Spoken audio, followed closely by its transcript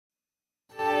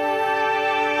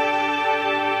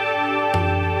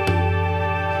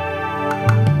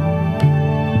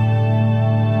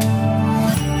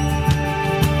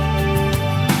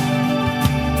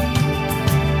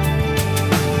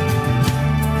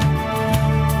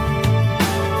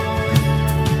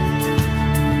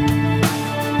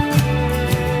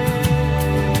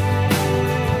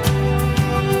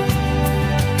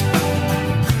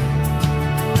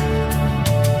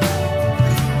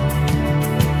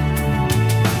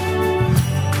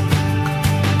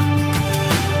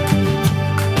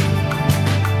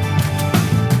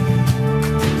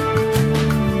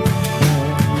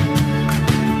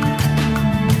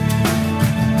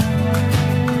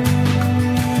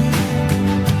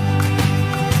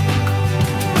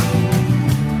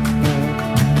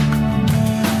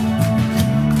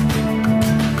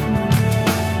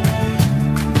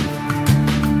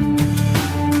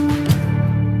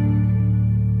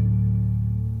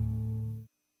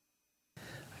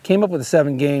came up with the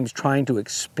 7 games trying to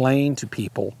explain to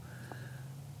people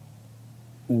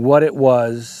what it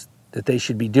was that they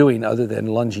should be doing other than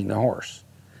lunging the horse.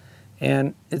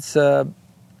 And it's a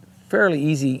fairly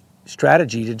easy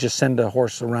strategy to just send a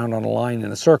horse around on a line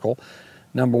in a circle.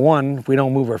 Number one, if we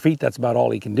don't move our feet, that's about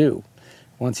all he can do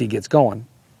once he gets going.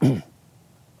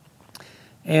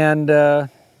 And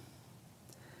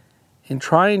in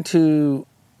trying to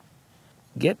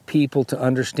get people to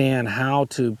understand how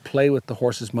to play with the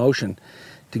horse's motion,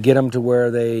 to get them to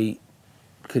where they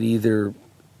could either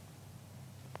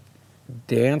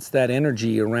dance that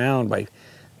energy around by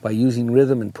using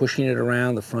rhythm and pushing it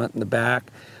around the front and the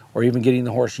back, or even getting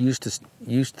the horse used to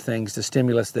things, to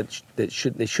stimulus that they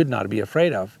should not be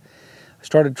afraid of. I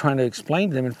started trying to explain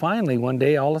to them, and finally one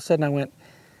day all of a sudden I went,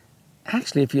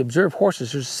 actually, if you observe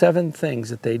horses, there's 7 things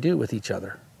that they do with each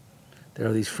other. There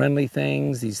are these friendly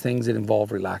things, these things that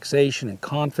involve relaxation and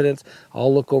confidence.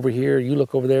 I'll look over here, you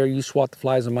look over there, you swat the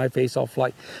flies on my face, I'll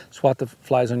swat the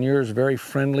flies on yours. Very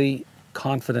friendly,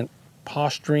 confident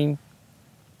posturing.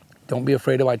 Don't be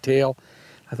afraid of my tail.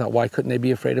 I thought, why should they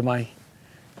be afraid of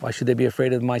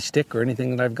my stick or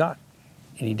anything that I've got?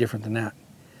 Any different than that?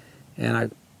 And I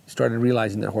started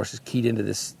realizing that horses keyed into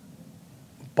this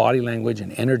body language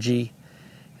and energy.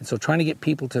 And so trying to get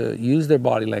people to use their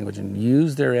body language and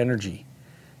use their energy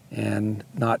and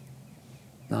not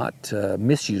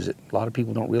misuse it. A lot of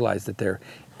people don't realize that their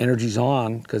energy's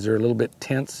on because they're a little bit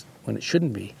tense when it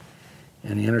shouldn't be.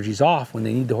 And the energy's off when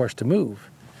they need the horse to move.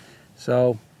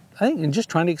 So I think in just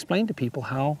trying to explain to people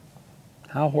how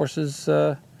horses,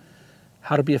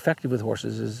 how to be effective with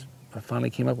horses is, I finally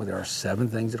came up with, there are 7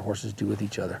 things that horses do with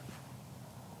each other.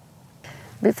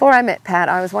 Before I met Pat,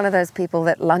 I was one of those people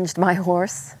that lunged my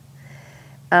horse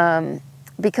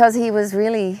because he was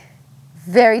really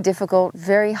very difficult,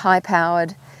 very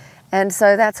high-powered, and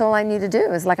so that's all I knew to do. It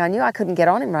was like I knew I couldn't get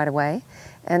on him right away,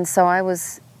 and so I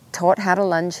was taught how to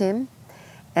lunge him,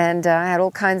 and I had all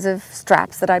kinds of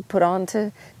straps that I'd put on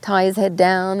to tie his head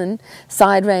down, and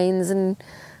side reins and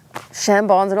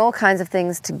chambons and all kinds of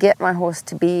things to get my horse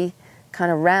to be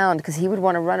kind of round, because he would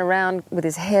want to run around with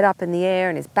his head up in the air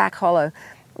and his back hollow,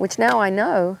 which now I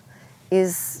know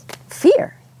is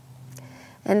fear.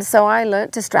 And so I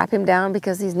learnt to strap him down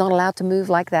because he's not allowed to move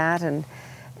like that, and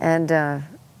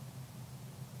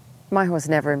my horse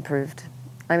never improved.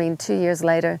 I mean, 2 years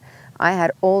later, I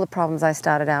had all the problems I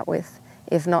started out with,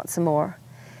 if not some more.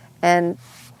 And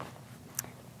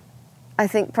I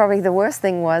think probably the worst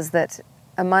thing was that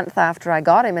a month after I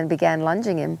got him and began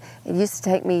lunging him, it used to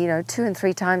take me, 2 and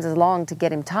 3 times as long to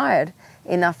get him tired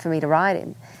enough for me to ride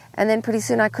him. And then pretty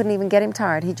soon I couldn't even get him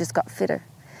tired. He just got fitter.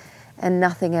 And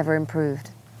nothing ever improved.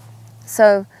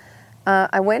 So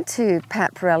I went to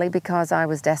Pat Parreli because I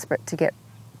was desperate to get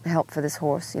help for this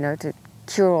horse, to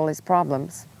cure all his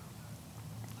problems.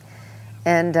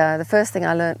 And the first thing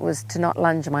I learned was to not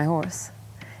lunge my horse,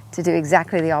 to do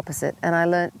exactly the opposite. And I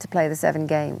learned to play the 7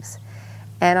 games.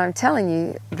 And I'm telling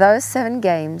you, those 7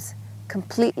 games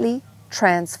completely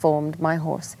transformed my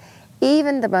horse.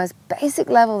 Even the most basic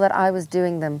level that I was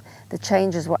doing them, the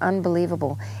changes were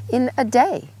unbelievable in a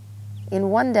day,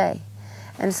 in one day.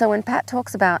 And so when Pat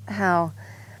talks about how,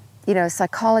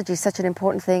 psychology is such an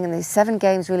important thing, and these 7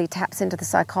 games really taps into the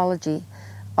psychology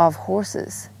of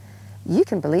horses, you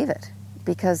can believe it.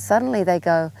 Because suddenly they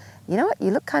go, you know what, you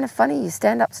look kind of funny, you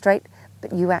stand up straight,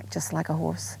 but you act just like a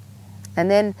horse. And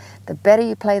then the better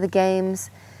you play the games,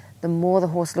 the more the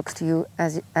horse looks to you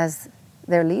as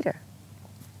their leader.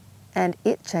 And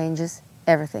it changes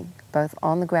everything, both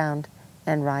on the ground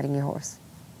and riding your horse.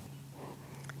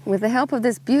 With the help of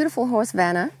this beautiful horse,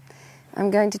 Vanna,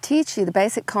 I'm going to teach you the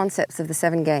basic concepts of the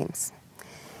 7 games.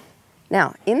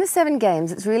 Now, in the 7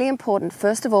 games, it's really important,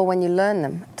 first of all, when you learn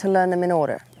them, to learn them in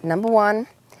order. Number 1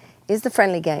 is the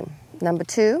friendly game. Number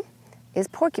 2 is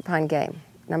porcupine game.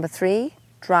 Number 3,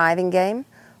 driving game.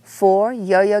 4,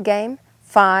 yo-yo game.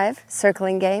 5,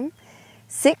 circling game.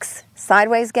 6,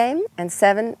 sideways game. And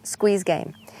 7, squeeze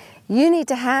game. You need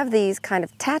to have these kind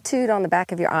of tattooed on the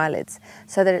back of your eyelids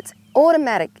so that it's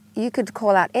automatic. You could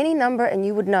call out any number and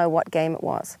you would know what game it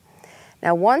was.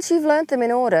 Now, once you've learnt them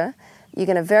in order, you're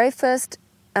going to the very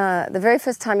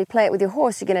first time you play it with your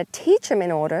horse, you're going to teach them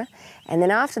in order, and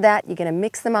then after that, you're going to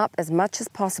mix them up as much as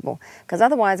possible. Because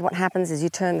otherwise, what happens is you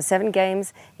turn the 7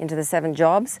 games into the 7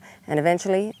 jobs, and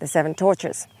eventually the 7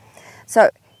 tortures. So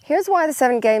here's why the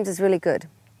 7 games is really good.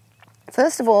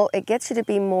 First of all, it gets you to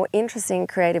be more interesting and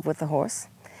creative with the horse.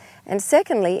 And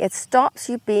secondly, it stops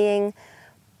you being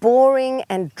boring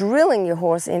and drilling your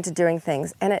horse into doing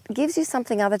things, and it gives you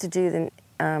something other to do than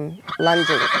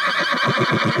lunging.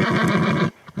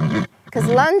 Because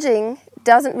lunging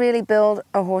doesn't really build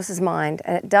a horse's mind,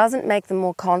 and it doesn't make them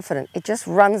more confident. It just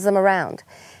runs them around.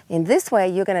 In this way,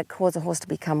 you're going to cause a horse to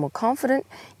become more confident.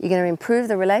 You're going to improve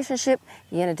the relationship.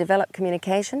 You're going to develop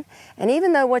communication. And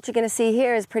even though what you're going to see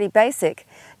here is pretty basic,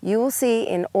 you will see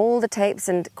in all the tapes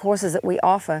and courses that we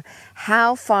offer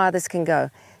how far this can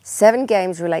go. 7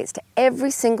 games relates to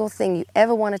every single thing you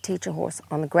ever want to teach a horse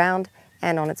on the ground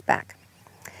and on its back.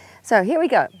 So here we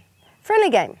go. Friendly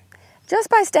game. Just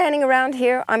by standing around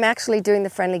here, I'm actually doing the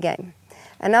friendly game.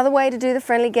 Another way to do the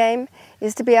friendly game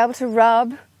is to be able to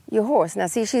rub your horse. Now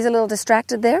see, she's a little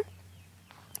distracted there.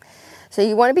 So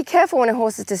you want to be careful when a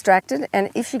horse is distracted, and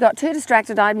if she got too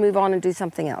distracted, I'd move on and do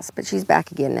something else, but she's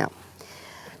back again now.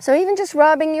 So even just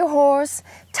rubbing your horse,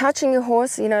 touching your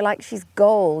horse, you know, like she's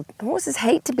gold. Horses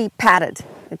hate to be patted.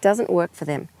 It doesn't work for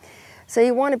them. So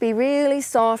you want to be really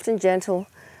soft and gentle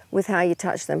with how you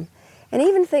touch them. And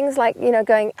even things like, you know,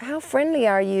 going, how friendly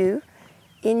are you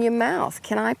in your mouth?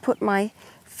 Can I put my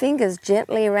fingers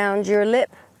gently around your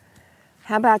lip?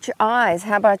 How about your eyes?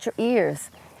 How about your ears?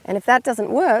 And if that doesn't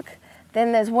work,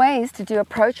 then there's ways to do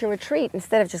approach and retreat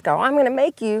instead of just go, I'm going to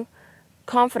make you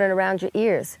confident around your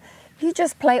ears. You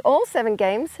just play all 7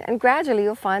 games, and gradually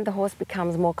you'll find the horse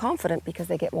becomes more confident because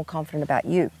they get more confident about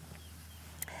you.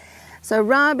 So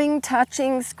rubbing,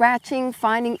 touching, scratching,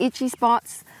 finding itchy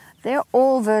spots, they're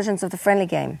all versions of the friendly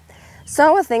game.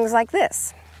 So are things like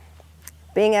this.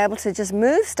 Being able to just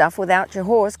move stuff without your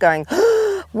horse going,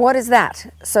 what is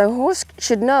that? So a horse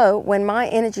should know when my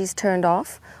energy's turned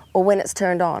off or when it's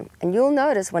turned on. And you'll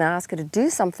notice when I ask her to do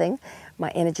something,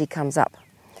 my energy comes up.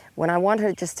 When I want her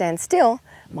to just stand still,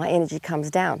 my energy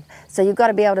comes down. So you've got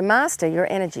to be able to master your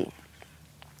energy.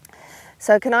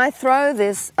 So can I throw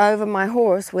this over my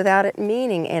horse without it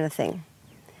meaning anything?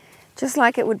 Just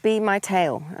like it would be my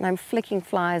tail, and I'm flicking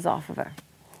flies off of her.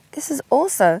 This is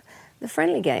also the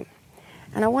friendly game.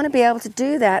 And I want to be able to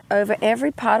do that over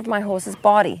every part of my horse's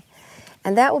body.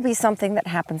 And that will be something that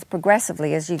happens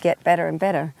progressively as you get better and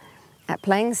better at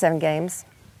playing the 7 games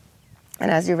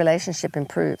and as your relationship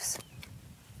improves.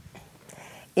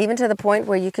 Even to the point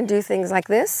where you can do things like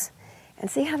this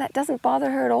and see how that doesn't bother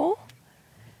her at all.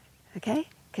 Okay?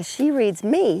 Because she reads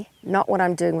me, not what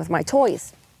I'm doing with my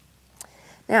toys.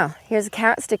 Now, here's a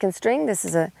carrot, stick and string. This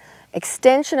is an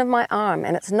extension of my arm,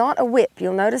 and it's not a whip.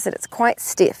 You'll notice that it's quite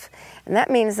stiff. And that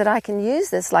means that I can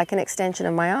use this like an extension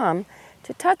of my arm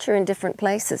to touch her in different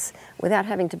places without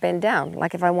having to bend down.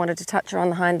 Like if I wanted to touch her on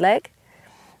the hind leg,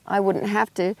 I wouldn't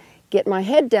have to get my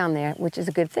head down there, which is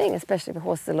a good thing, especially if the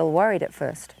horse is a little worried at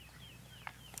first.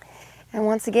 And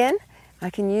once again, I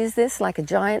can use this like a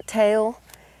giant tail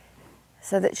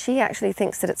so that she actually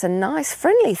thinks that it's a nice,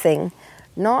 friendly thing,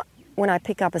 not when I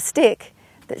pick up a stick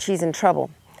that she's in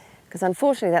trouble. Because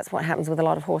unfortunately, that's what happens with a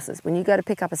lot of horses. When you go to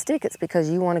pick up a stick, it's because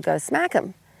you want to go smack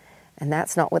them. And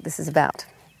that's not what this is about.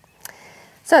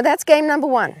 So that's game number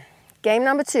 1. Game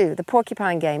number 2, the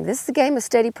porcupine game. This is a game of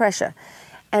steady pressure.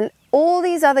 And all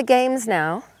these other games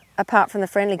now, apart from the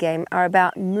friendly game, are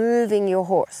about moving your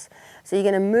horse. So you're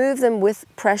going to move them with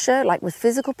pressure, like with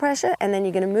physical pressure, and then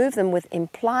you're going to move them with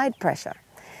implied pressure.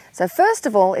 So first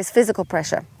of all is physical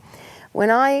pressure. When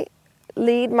I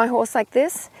lead my horse like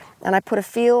this, and I put a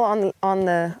feel on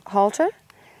the halter,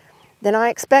 then I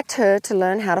expect her to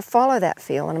learn how to follow that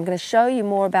feel. And I'm going to show you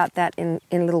more about that in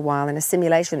a little while in a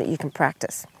simulation that you can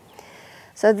practice.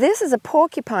 So this is a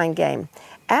porcupine game,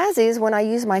 as is when I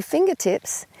use my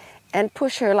fingertips and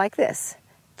push her like this.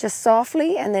 Just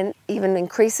softly and then even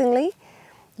increasingly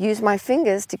use my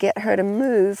fingers to get her to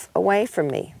move away from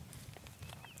me.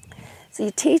 So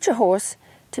you teach a horse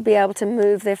to be able to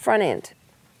move their front end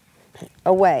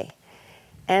away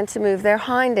and to move their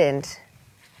hind end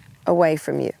away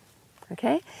from you.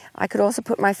 Okay? I could also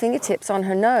put my fingertips on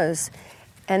her nose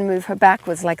and move her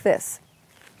backwards like this.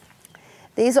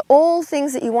 These are all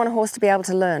things that you want a horse to be able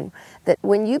to learn. That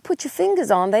when you put your fingers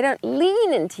on, they don't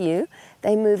lean into you,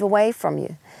 they move away from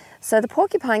you. So the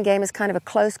porcupine game is kind of a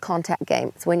close contact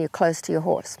game. It's when you're close to your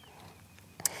horse.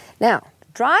 Now,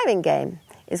 the driving game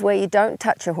is where you don't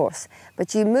touch your horse,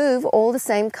 but you move all the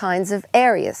same kinds of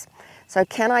areas. So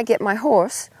can I get my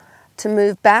horse to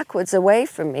move backwards away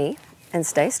from me and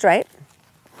stay straight?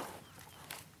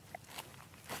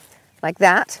 Like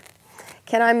that.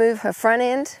 Can I move her front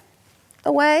end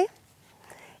away?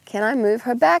 Can I move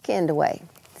her back end away?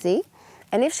 See?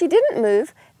 And if she didn't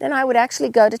move, then I would actually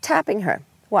go to tapping her.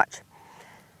 Watch.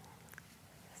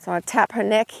 So I tap her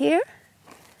neck here,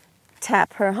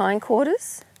 tap her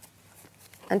hindquarters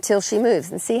until she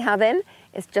moves. And see how then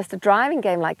it's just a driving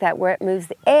game like that where it moves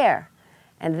the air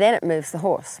and then it moves the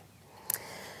horse.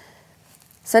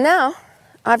 So now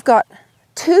I've got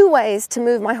 2 ways to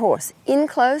move my horse, in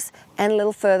close and a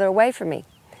little further away from me.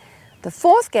 The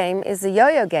 4th game is the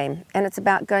yo-yo game, and it's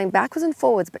about going backwards and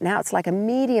forwards, but now it's like a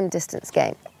medium distance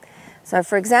game. So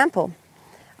for example,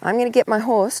 I'm going to get my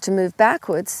horse to move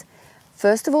backwards,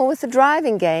 first of all with the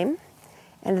driving game,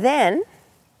 and then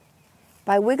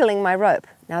by wiggling my rope.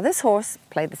 Now this horse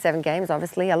played the 7 games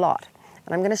obviously a lot,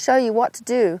 and I'm going to show you what to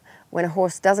do when a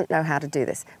horse doesn't know how to do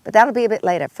this, but that'll be a bit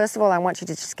later. First of all, I want you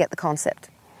to just get the concept.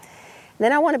 And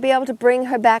then I want to be able to bring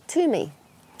her back to me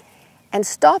and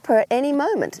stop her at any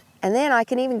moment. And then I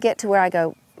can even get to where I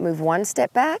go, move 1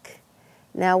 step back,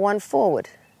 now 1 forward,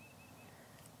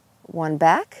 1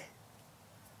 back,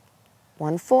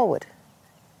 1 forward.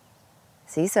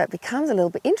 See, so it becomes a little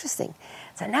bit interesting.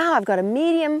 So now I've got a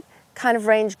medium kind of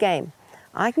range game.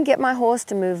 I can get my horse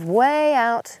to move way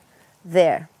out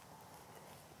there.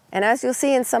 And as you'll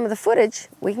see in some of the footage,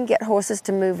 we can get horses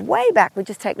to move way back. We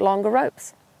just take longer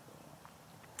ropes.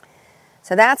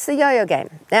 So that's the yo-yo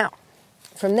game. Now,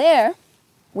 from there,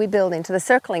 we build into the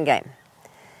circling game.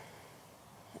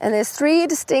 And there's 3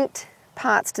 distinct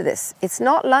parts to this. It's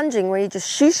not lunging where you just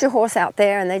shoosh your horse out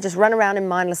there and they just run around in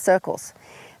mindless circles.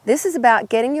 This is about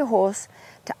getting your horse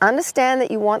to understand that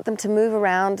you want them to move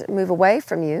around, move away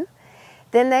from you.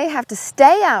 Then they have to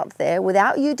stay out there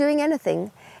without you doing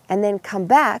anything and then come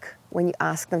back when you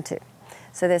ask them to.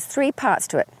 So there's 3 parts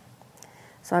to it.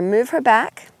 So I move her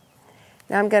back.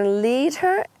 Now I'm going to lead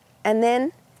her and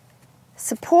then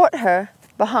support her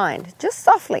behind, just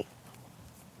softly.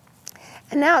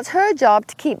 And now it's her job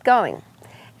to keep going.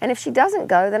 And if she doesn't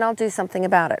go, then I'll do something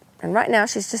about it. And right now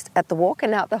she's just at the walk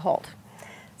and now at the halt.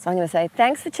 So I'm going to say,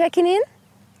 thanks for checking in.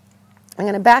 I'm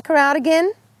going to back her out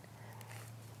again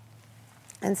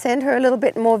and send her a little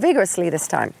bit more vigorously this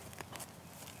time.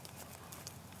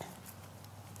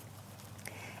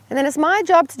 And then it's my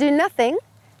job to do nothing,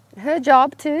 and her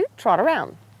job to trot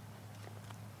around.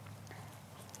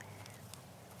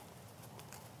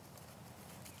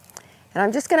 And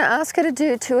I'm just going to ask her to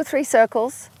do 2 or 3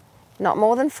 circles, not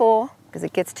more than 4, because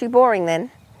it gets too boring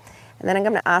then. And then I'm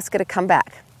going to ask her to come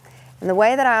back. And the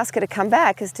way that I ask her to come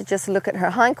back is to just look at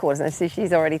her hindquarters, and I see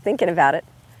she's already thinking about it.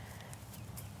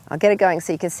 I'll get it going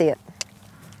so you can see it.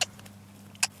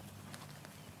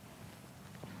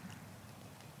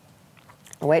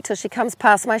 I'll wait till she comes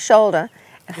past my shoulder,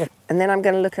 and then I'm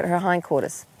going to look at her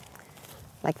hindquarters,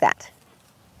 like that.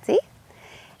 See?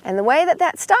 And the way that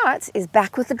that starts is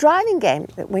back with the driving game,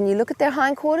 that when you look at their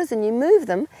hindquarters and you move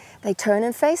them, they turn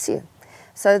and face you.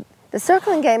 So the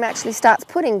circling game actually starts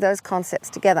putting those concepts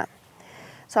together.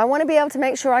 So I want to be able to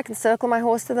make sure I can circle my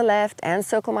horse to the left and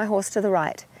circle my horse to the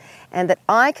right, and that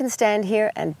I can stand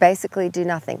here and basically do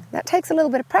nothing. That takes a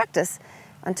little bit of practice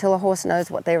until a horse knows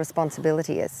what their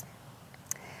responsibility is.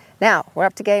 Now, we're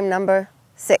up to game number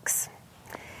 6.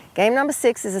 Game number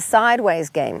 6 is a sideways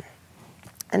game.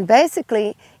 And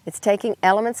basically, it's taking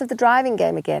elements of the driving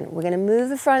game again. We're going to move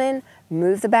the front end,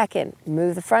 move the back end,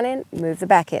 move the front end, move the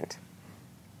back end.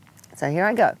 So here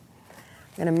I go.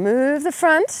 I'm going to move the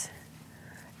front,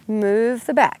 move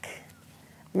the back,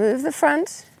 move the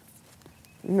front,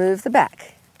 move the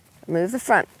back, move the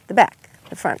front, the back,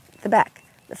 the front, the back,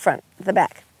 the front, the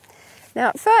back. Now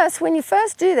at first, when you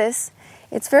first do this,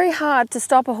 it's very hard to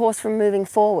stop a horse from moving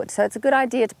forward, so it's a good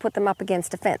idea to put them up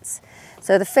against a fence.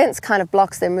 So the fence kind of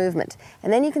blocks their movement.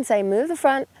 And then you can say move the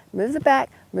front, move the back,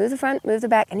 move the front, move the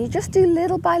back, and you just do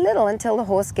little by little until the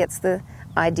horse gets the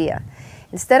idea.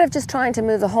 Instead of just trying to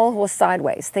move the whole horse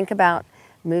sideways, think about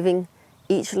moving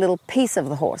each little piece of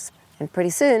the horse. And pretty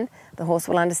soon, the horse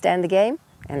will understand the game,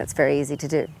 and it's very easy to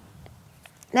do.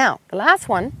 Now, the last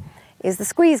one is the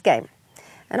squeeze game.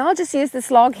 And I'll just use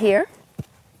this log here.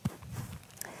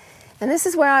 And this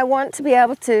is where I want to be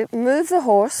able to move the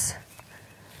horse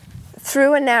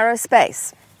through a narrow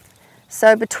space.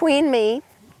 So between me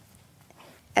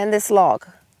and this log.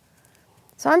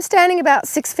 So I'm standing about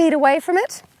 6 feet away from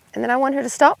it, and then I want her to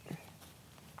stop.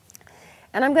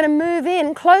 And I'm going to move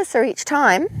in closer each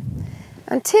time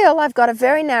until I've got a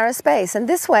very narrow space. And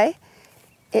this way,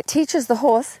 it teaches the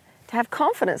horse to have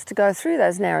confidence to go through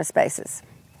those narrow spaces.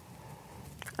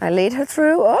 I lead her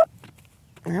through, oh,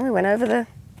 and we went over the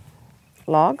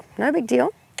log, no big deal.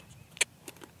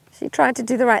 She tried to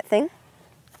do the right thing.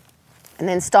 And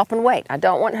then stop and wait. I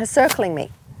don't want her circling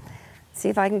me. See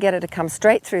if I can get her to come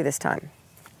straight through this time.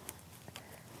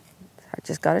 I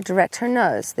just got to direct her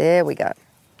nose. There we go.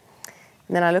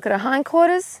 And then I look at her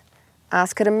hindquarters,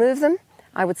 ask her to move them.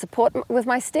 I would support them with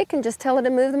my stick and just tell her to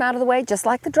move them out of the way, just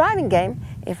like the driving game,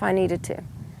 if I needed to.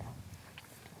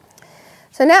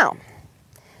 So now,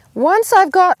 once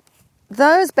I've got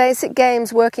those basic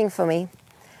games working for me,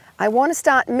 I want to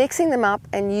start mixing them up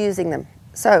and using them.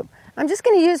 So I'm just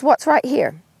going to use what's right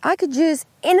here. I could use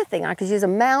anything. I could use a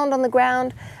mound on the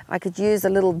ground. I could use a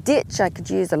little ditch. I could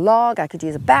use a log. I could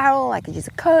use a barrel. I could use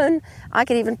a cone. I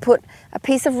could even put a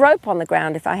piece of rope on the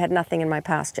ground if I had nothing in my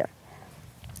pasture.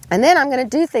 And then I'm going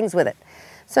to do things with it.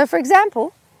 So for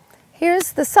example,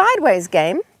 here's the sideways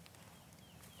game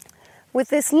with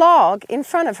this log in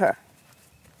front of her.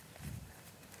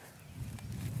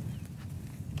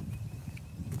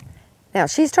 Now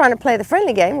she's trying to play the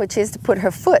friendly game, which is to put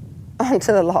her foot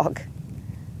onto the log.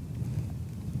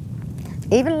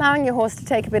 Even allowing your horse to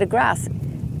take a bit of grass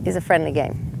is a friendly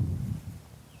game.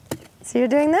 So you're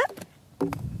doing that?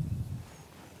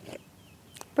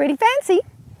 Pretty fancy.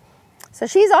 So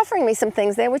she's offering me some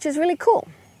things there, which is really cool.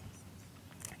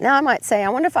 Now I might say, I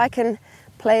wonder if I can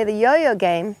play the yo-yo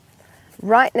game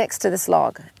right next to this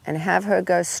log and have her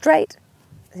go straight.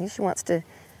 I think she wants to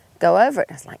go over it.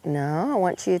 I was like, no, I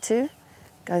want you to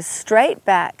go straight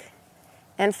back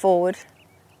and forward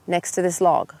next to this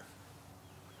log.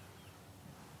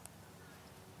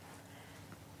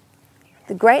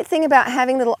 The great thing about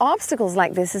having little obstacles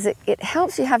like this is it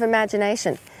helps you have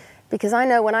imagination. Because I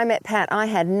know when I met Pat, I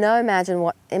had no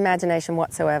imagination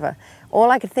whatsoever.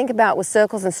 All I could think about was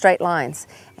circles and straight lines.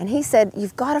 And he said,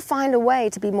 you've got to find a way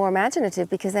to be more imaginative,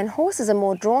 because then horses are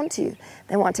more drawn to you.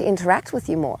 They want to interact with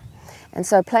you more. And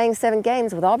so playing 7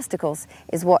 games with obstacles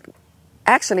is what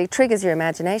actually triggers your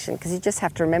imagination, because you just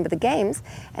have to remember the games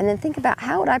and then think about,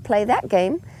 how would I play that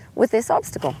game with this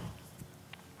obstacle?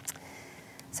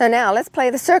 So now let's play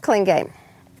the circling game.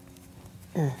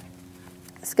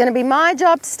 It's going to be my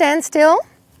job to stand still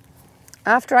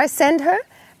after I send her.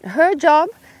 Her job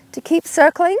to keep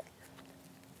circling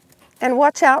and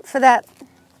watch out for that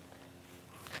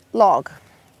log.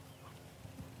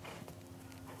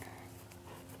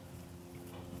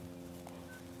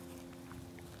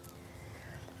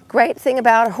 Great thing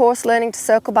about a horse learning to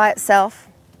circle by itself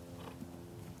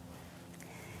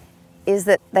is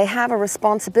that they have a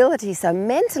responsibility, so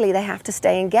mentally they have to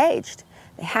stay engaged.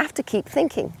 They have to keep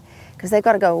thinking, because they've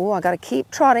got to go, oh, I've got to keep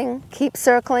trotting, keep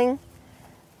circling.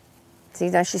 See,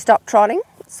 now she stopped trotting,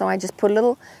 so I just put a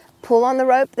little pull on the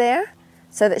rope there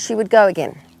so that she would go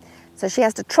again. So she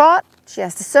has to trot, she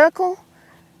has to circle,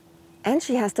 and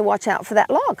she has to watch out for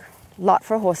that log. A lot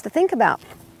for a horse to think about.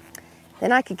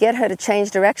 Then I could get her to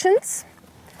change directions.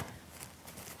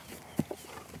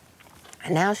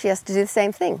 And now she has to do the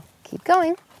same thing. Keep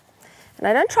going. And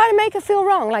I don't try to make her feel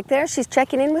wrong. Like there, she's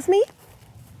checking in with me.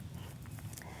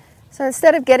 So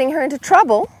instead of getting her into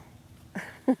trouble,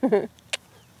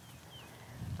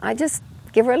 I just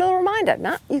give her a little reminder.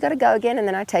 No, you got to go again, and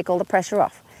then I take all the pressure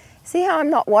off. See how I'm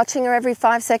not watching her every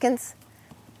 5 seconds?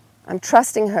 I'm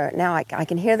trusting her. Now I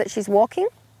can hear that she's walking.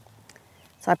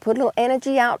 So I put a little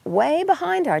energy out way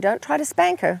behind her. I don't try to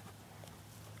spank her.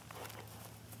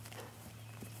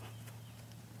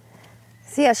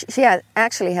 See how she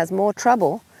actually has more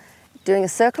trouble doing a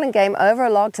circling game over a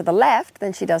log to the left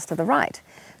than she does to the right.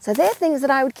 So they're things that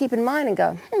I would keep in mind and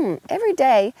go, every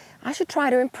day I should try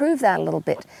to improve that a little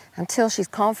bit until she's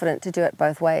confident to do it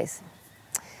both ways.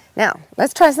 Now,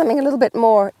 let's try something a little bit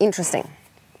more interesting.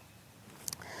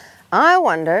 I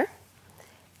wonder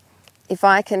if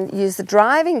I can use the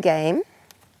driving game.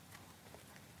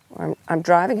 I'm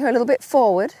driving her a little bit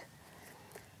forward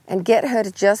and get her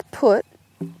to just put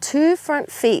 2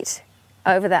 front feet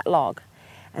over that log.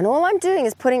 And all I'm doing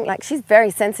is putting, like, she's very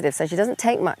sensitive, so she doesn't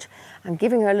take much. I'm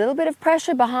giving her a little bit of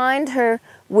pressure behind her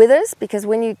withers, because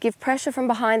when you give pressure from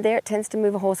behind there, it tends to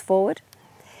move a horse forward.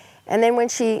 And then when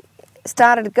she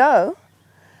started to go,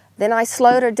 then I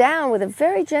slowed her down with a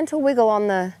very gentle wiggle on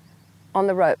the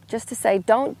rope, just to say,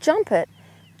 don't jump it,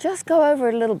 just go over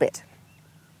it a little bit.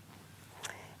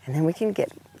 And then we can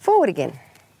get forward again.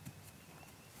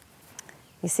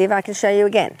 You see if I can show you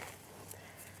again.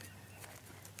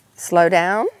 Slow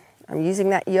down. I'm using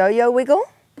that yo-yo wiggle.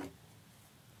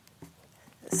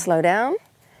 Slow down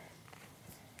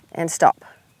and stop.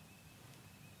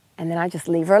 And then I just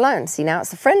leave her alone. See, now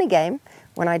it's a friendly game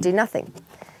when I do nothing.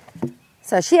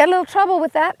 So she had a little trouble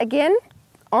with that again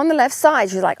on the left side.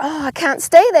 She's like, oh, I can't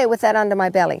stay there with that under my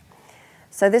belly.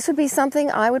 So this would be something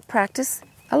I would practice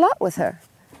a lot with her.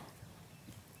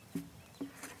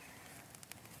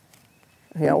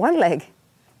 You got one leg.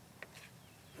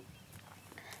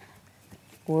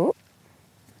 Whoop.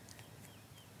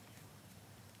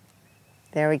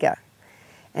 There we go.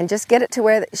 And just get it to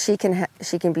where she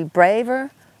can be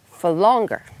braver for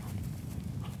longer.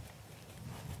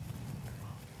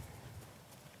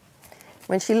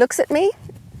 When she looks at me,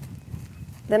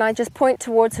 then I just point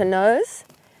towards her nose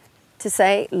to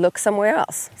say, look somewhere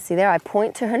else. See there, I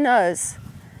point to her nose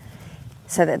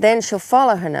so that then she'll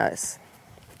follow her nose.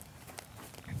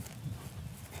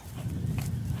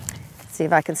 See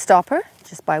if I can stop her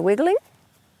just by wiggling.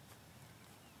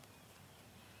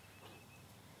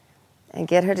 And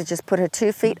get her to just put her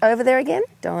 2 feet over there again.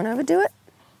 Don't overdo it.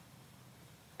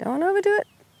 Don't overdo it.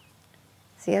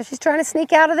 See how she's trying to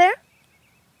sneak out of there?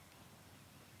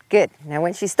 Good. Now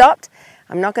when she stopped,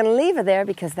 I'm not going to leave her there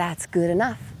because that's good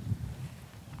enough.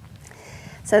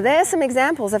 So there's some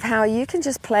examples of how you can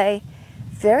just play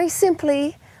very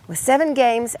simply with 7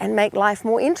 games and make life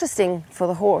more interesting for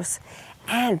the horse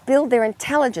and build their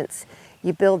intelligence.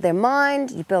 You build their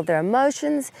mind, you build their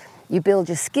emotions, you build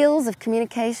your skills of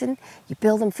communication, you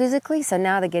build them physically, so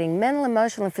now they're getting mental,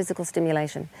 emotional, and physical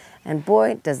stimulation. And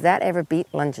boy, does that ever beat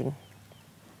lunging.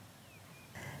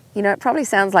 You know, it probably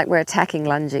sounds like we're attacking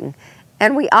lunging,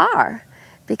 and we are,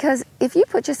 because if you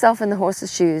put yourself in the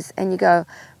horse's shoes and you go,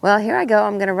 well, here I go,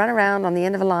 I'm going to run around on the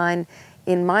end of a line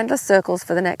in mindless circles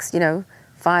for the next,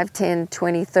 5, 10,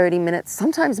 20, 30 minutes,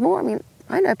 sometimes more. I mean,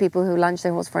 I know people who lunge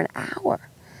their horse for an hour.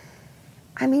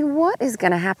 I mean, what is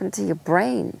going to happen to your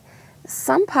brain?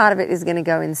 Some part of it is going to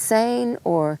go insane,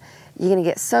 or you're going to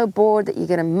get so bored that you're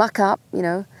going to muck up,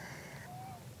 And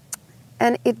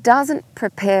it doesn't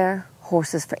prepare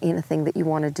horses for anything that you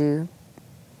want to do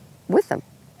with them.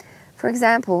 For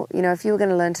example, if you were going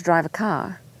to learn to drive a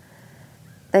car,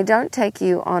 they don't take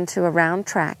you onto a round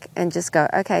track and just go,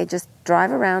 okay, just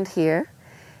drive around here,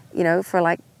 for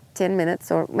like 10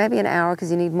 minutes or maybe an hour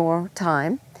because you need more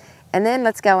time, and then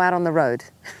let's go out on the road.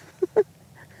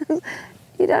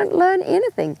 You don't learn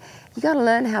anything. You got to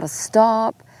learn how to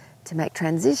stop, to make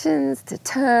transitions, to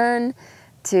turn,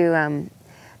 to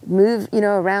move,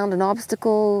 around an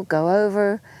obstacle, go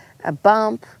over a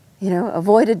bump,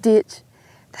 avoid a ditch.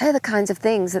 They're the kinds of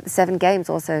things that the 7 games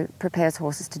also prepares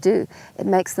horses to do. It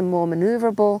makes them more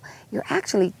maneuverable. You're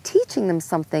actually teaching them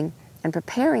something and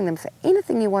preparing them for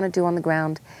anything you want to do on the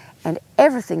ground and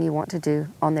everything you want to do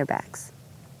on their backs.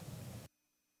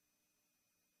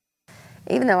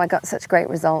 Even though I got such great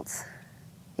results,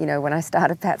 when I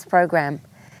started Pat's program,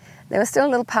 there was still a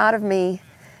little part of me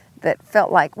that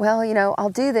felt like, well, I'll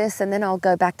do this and then I'll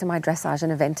go back to my dressage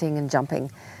and eventing and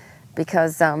jumping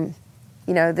because,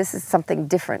 this is something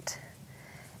different.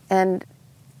 And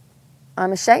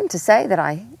I'm ashamed to say that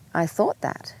I thought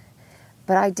that,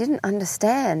 but I didn't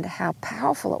understand how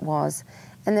powerful it was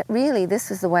and that really this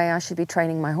was the way I should be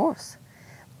training my horse.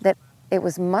 That it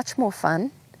was much more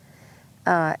fun.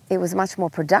 It was much more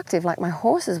productive. Like my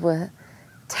horses were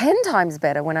 10 times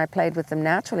better when I played with them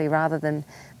naturally rather than,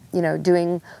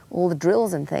 doing all the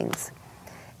drills and things.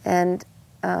 And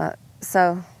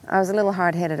so I was a little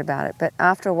hard-headed about it. But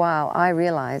after a while, I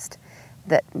realized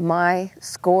that my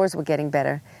scores were getting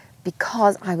better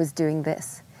because I was doing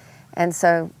this. And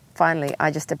so finally,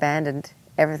 I just abandoned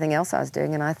everything else I was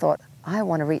doing. And I thought, I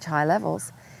want to reach high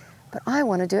levels. But I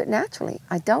want to do it naturally.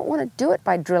 I don't want to do it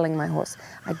by drilling my horse.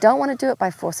 I don't want to do it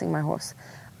by forcing my horse.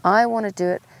 I want to do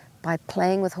it by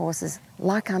playing with horses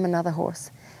like I'm another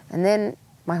horse. And then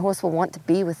my horse will want to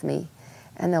be with me.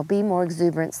 And there'll be more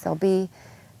exuberance. There'll be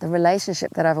the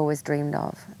relationship that I've always dreamed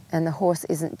of. And the horse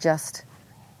isn't just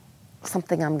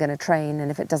something I'm going to train,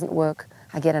 and if it doesn't work,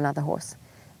 I get another horse.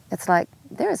 It's like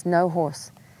there is no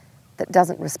horse that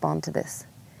doesn't respond to this.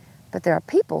 But there are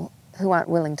people who aren't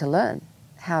willing to learn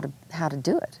how to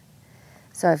do it.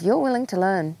 So if you're willing to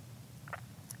learn,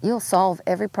 you'll solve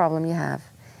every problem you have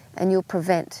and you'll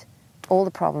prevent all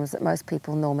the problems that most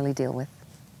people normally deal with.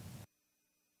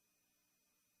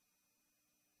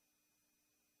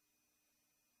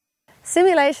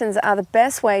 Simulations are the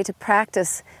best way to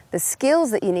practice the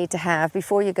skills that you need to have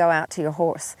before you go out to your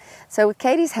horse. So with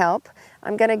Katie's help,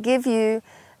 I'm going to give you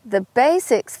the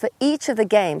basics for each of the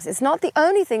games. It's not the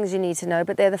only things you need to know,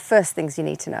 but they're the first things you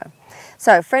need to know.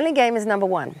 So friendly game is number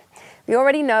 1. You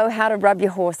already know how to rub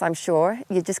your horse, I'm sure.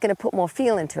 You're just going to put more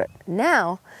feel into it.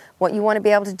 Now, what you want to be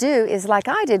able to do is like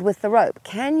I did with the rope.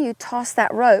 Can you toss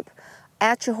that rope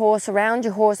at your horse, around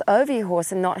your horse, over your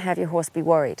horse, and not have your horse be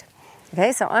worried?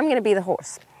 Okay, so I'm going to be the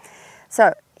horse.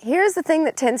 So here's the thing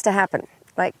that tends to happen.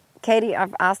 Like Katie,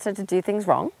 I've asked her to do things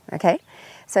wrong, okay?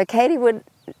 So Katie would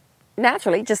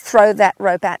naturally just throw that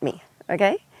rope at me,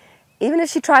 okay? Even if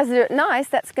she tries to do it nice,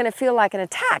 that's going to feel like an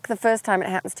attack the first time it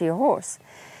happens to your horse.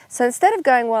 So instead of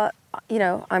going, well,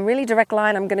 I'm really direct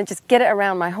line, I'm going to just get it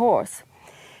around my horse,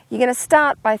 you're going to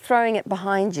start by throwing it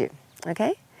behind you,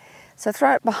 okay? So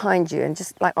throw it behind you and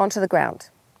just like onto the ground.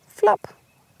 Flop.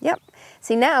 Yep.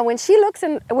 See now, when she looks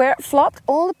and where it flopped,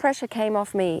 all the pressure came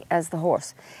off me as the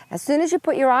horse. As soon as you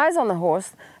put your eyes on the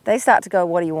horse, they start to go,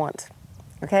 what do you want?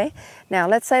 Okay? Now,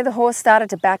 let's say the horse started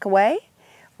to back away.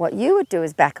 What you would do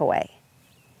is back away.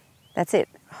 That's it.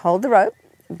 Hold the rope,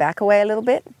 back away a little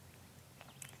bit.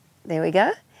 There we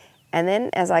go. And then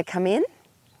as I come in,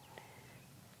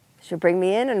 she'll bring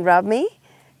me in and rub me.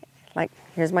 Like,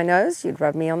 here's my nose. You'd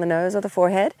rub me on the nose or the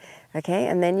forehead. Okay,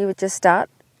 and then you would just start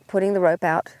putting the rope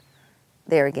out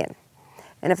there again.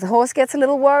 And if the horse gets a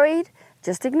little worried,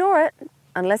 just ignore it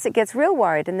unless it gets real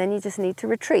worried, and then you just need to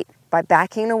retreat by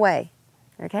backing away.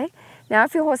 Okay? Now,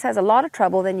 if your horse has a lot of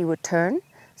trouble, then you would turn.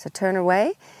 So turn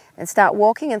away and start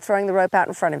walking and throwing the rope out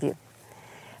in front of you.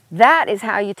 That is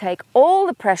how you take all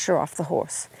the pressure off the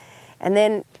horse. And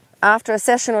then after a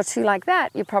session or two like that,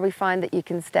 you probably find that you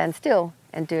can stand still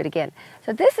and do it again.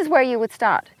 So this is where you would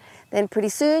start. Then pretty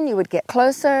soon you would get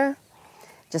closer,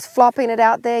 just flopping it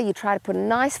out there. You try to put a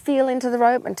nice feel into the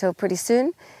rope until pretty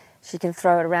soon she can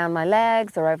throw it around my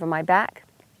legs or over my back.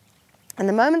 And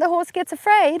the moment the horse gets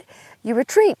afraid, you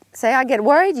retreat. Say, I get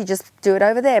worried, you just do it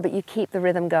over there, but you keep the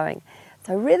rhythm going.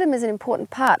 So rhythm is an important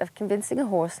part of convincing a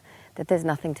horse that there's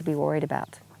nothing to be worried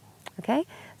about. Okay?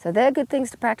 So they're good things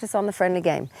to practice on the friendly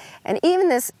game. And even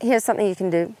this, here's something you can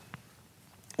do.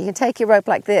 You can take your rope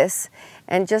like this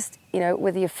and just,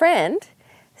 with your friend,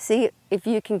 see if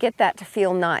you can get that to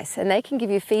feel nice. And they can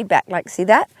give you feedback, like, see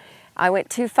that? I went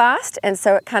too fast, and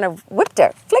so it kind of whipped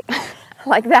her, flick,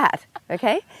 like that,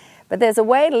 okay? But there's a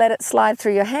way to let it slide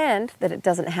through your hand that it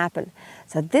doesn't happen.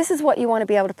 So this is what you want to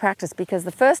be able to practice, because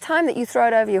the first time that you throw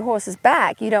it over your horse's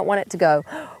back, you don't want it to go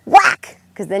whack,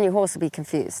 because then your horse will be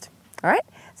confused. All right?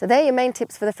 So they're your main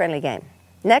tips for the friendly game.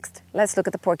 Next, let's look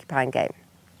at the porcupine game.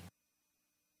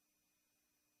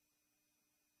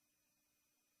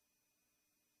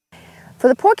 For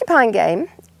the porcupine game,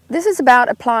 this is about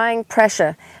applying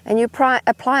pressure, and you apply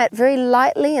it very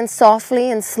lightly and softly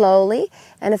and slowly,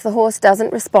 and if the horse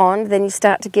doesn't respond, then you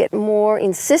start to get more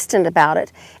insistent about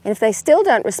it, and if they still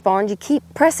don't respond, you keep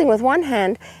pressing with one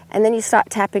hand and then you start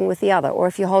tapping with the other, or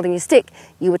if you're holding your stick,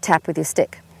 you would tap with your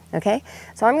stick. Okay?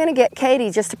 So I'm going to get Katie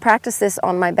just to practice this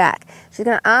on my back. She's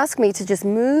going to ask me to just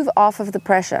move off of the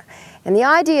pressure, and the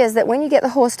idea is that when you get the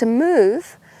horse to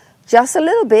move just a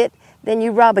little bit, then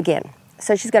you rub again.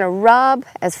 So she's going to rub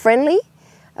as friendly,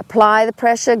 apply the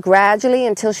pressure gradually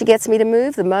until she gets me to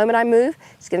move. The moment I move,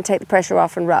 she's going to take the pressure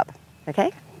off and rub.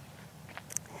 Okay?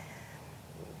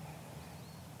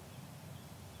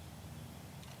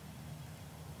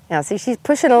 Now see, she's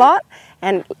pushing a lot,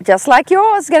 and just like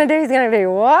yours is going to do, he's going to do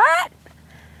what?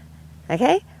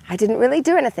 Okay? I didn't really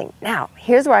do anything. Now,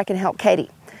 here's where I can help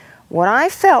Katie. What I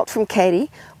felt from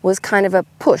Katie was kind of a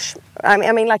push.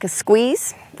 I mean like a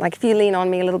squeeze, like if you lean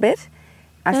on me a little bit.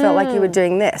 I felt like you were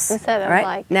doing this. Instead of right?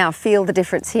 like... Now feel the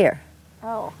difference here.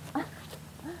 Oh.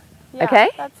 Yeah, okay?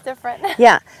 That's different.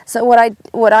 Yeah. So what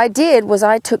I did was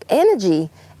I took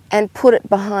energy and put it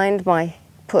behind my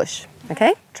push.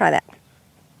 Okay? Try that.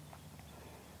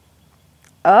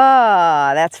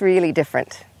 Ah, that's really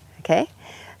different. Okay?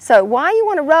 So why you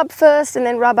want to rub first and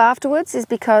then rub afterwards is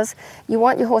because you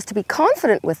want your horse to be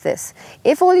confident with this.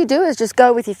 If all you do is just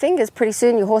go with your fingers, pretty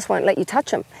soon your horse won't let you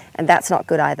touch him, and that's not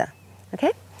good either.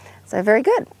 Okay? So very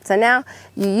good. So now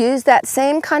you use that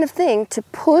same kind of thing to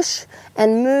push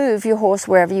and move your horse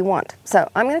wherever you want.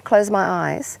 So I'm going to close my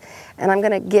eyes and I'm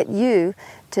going to get you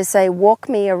to say, walk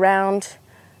me around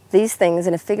these things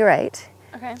in a figure eight,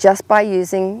 Okay. just by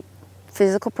using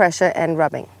physical pressure and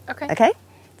rubbing. Okay. Okay?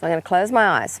 So I'm going to close my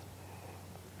eyes.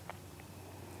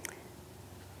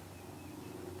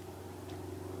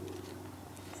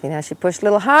 See, now she pushed a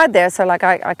little hard there, so like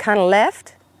I kind of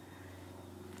left.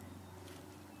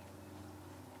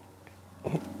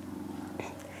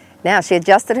 Now she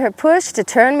adjusted her push to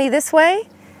turn me this way.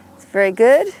 It's very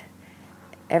good.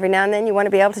 Every now and then you want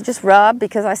to be able to just rub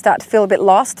because I start to feel a bit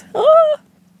lost. Oh.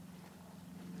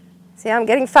 See, I'm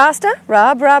getting faster.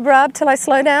 Rub, rub, rub till I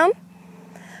slow down.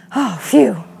 Oh,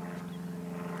 phew.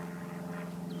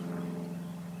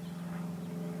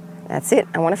 That's it.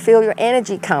 I want to feel your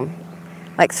energy come,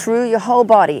 like through your whole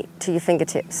body to your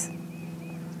fingertips.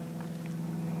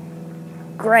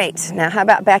 Great. Now how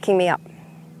about backing me up?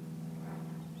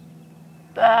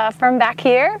 From back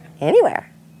here?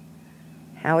 Anywhere.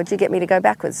 How would you get me to go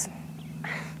backwards?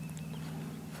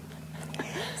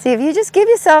 See, if you just give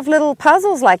yourself little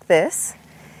puzzles like this,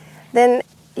 then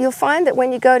you'll find that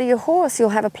when you go to your horse, you'll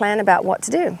have a plan about what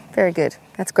to do. Very good.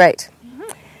 That's great.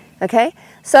 Okay?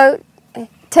 So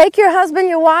take your husband,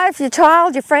 your wife, your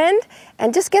child, your friend,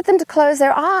 and just get them to close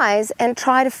their eyes and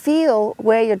try to feel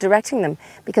where you're directing them.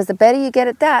 Because the better you get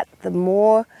at that, the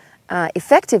more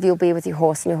effective you'll be with your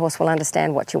horse, and your horse will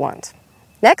understand what you want.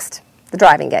 Next, the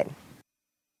driving game.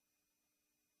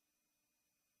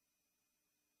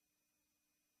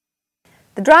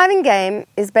 The driving game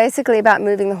is basically about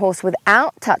moving the horse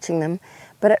without touching them,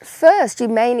 But at first, you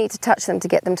may need to touch them to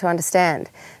get them to understand.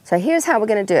 So here's how we're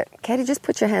going to do it. Katie, just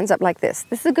put your hands up like this.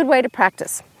 This is a good way to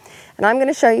practice. And I'm going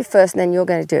to show you first, and then you're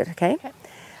going to do it, okay?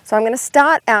 So I'm going to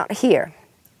start out here.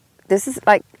 This is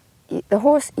like the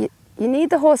horse, you need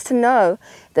the horse to know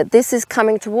that this is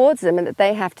coming towards them and that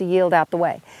they have to yield out the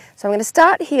way. So I'm going to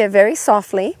start here very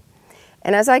softly,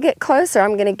 and as I get closer,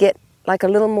 I'm going to get like a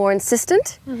little more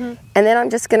insistent, and then I'm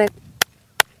just going to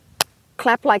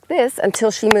clap like this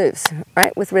until she moves,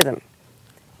 right, with rhythm.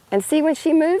 And see, when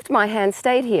she moved, my hand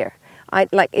stayed here.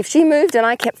 Like if she moved and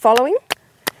I kept following,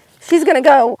 she's going to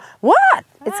go, what?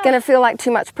 It's going to feel like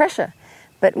too much pressure.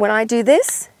 But when I do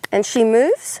this and she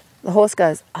moves, the horse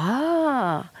goes,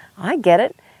 ah, I get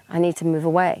it. I need to move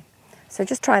away. So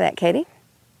just try that, Katie.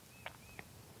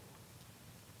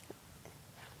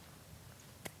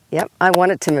 Yep, I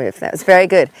wanted to move. That was very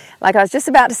good. Like I was just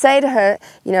about to say to her,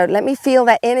 you know, let me feel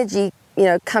that energy, you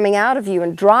know, coming out of you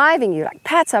and driving you. Like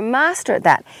Pat's a master at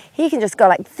that. He can just go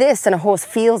like this and a horse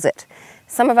feels it.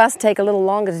 Some of us take a little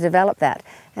longer to develop that.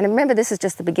 And remember, this is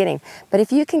just the beginning. But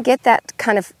if you can get that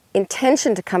kind of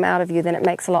intention to come out of you, then it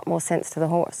makes a lot more sense to the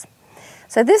horse.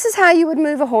 So this is how you would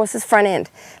move a horse's front end.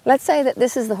 Let's say that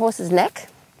this is the horse's neck.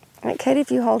 Right, Katie,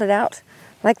 if you hold it out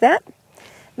like that,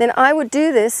 then I would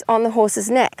do this on the horse's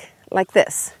neck, like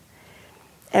this.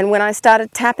 And when I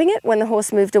started tapping it, when the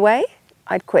horse moved away,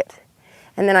 I'd quit.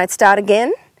 And then I'd start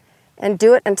again and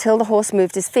do it until the horse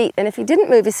moved his feet. And if he didn't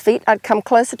move his feet, I'd come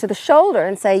closer to the shoulder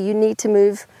and say, you need to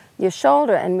move your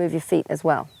shoulder and move your feet as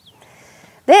well.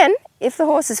 Then, if the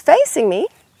horse is facing me,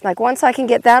 like once I can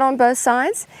get that on both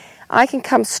sides, I can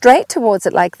come straight towards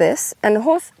it like this, and the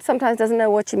horse sometimes doesn't know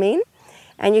what you mean,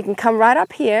 and you can come right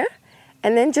up here,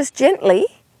 and then just gently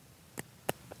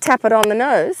tap it on the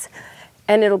nose,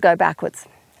 and it'll go backwards,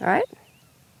 all right?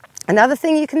 Another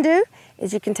thing you can do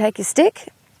is you can take your stick,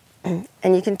 and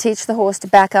you can teach the horse to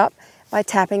back up by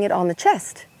tapping it on the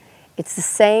chest. It's the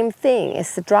same thing,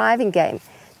 it's the driving game.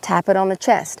 Tap it on the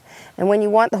chest. And when you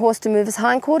want the horse to move his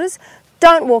hindquarters,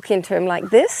 don't walk into him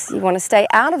like this. You want to stay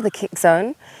out of the kick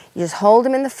zone. You just hold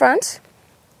him in the front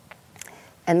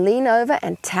and lean over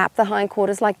and tap the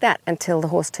hindquarters like that until the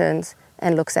horse turns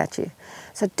and looks at you.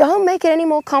 So don't make it any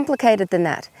more complicated than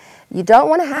that. You don't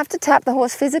want to have to tap the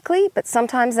horse physically, but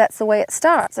sometimes that's the way it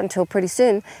starts until pretty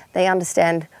soon they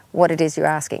understand what it is you're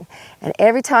asking. And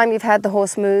every time you've had the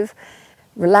horse move,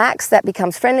 relax, that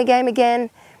becomes friendly game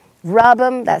again. Rub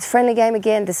them, that's friendly game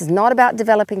again. This is not about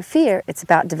developing fear, it's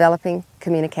about developing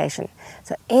communication.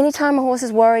 So anytime a horse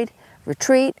is worried,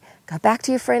 retreat, go back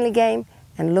to your friendly game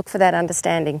and look for that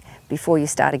understanding before you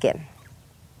start again.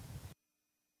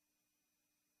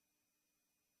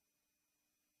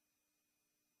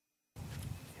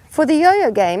 For the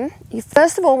yo-yo game, you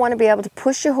first of all want to be able to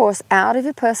push your horse out of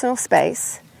your personal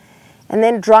space and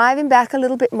then drive him back a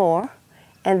little bit more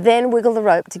and then wiggle the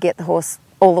rope to get the horse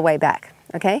all the way back.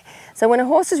 Okay, so when a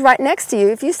horse is right next to you,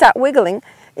 if you start wiggling,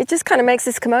 it just kind of makes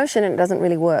this commotion and it doesn't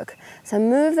really work. So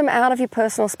move them out of your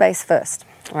personal space first,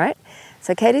 all right?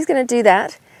 So Katie's going to do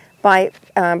that by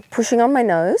pushing on my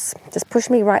nose. Just push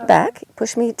me right back.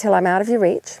 Push me till I'm out of your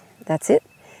reach. That's it.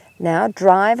 Now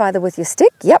drive either with your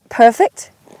stick. Yep,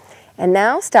 perfect. And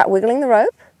now start wiggling the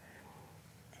rope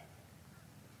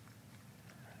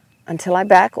until I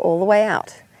back all the way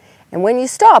out. And when you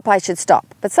stop, I should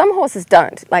stop. But some horses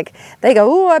don't. Like, they go,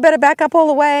 oh, I better back up all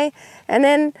the way. And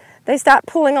then they start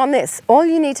pulling on this. All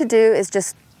you need to do is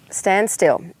just stand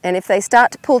still. And if they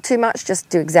start to pull too much, just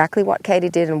do exactly what Katie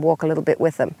did and walk a little bit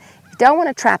with them. You don't want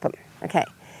to trap them. Okay.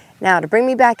 Now, to bring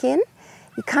me back in,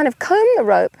 you kind of comb the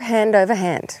rope hand over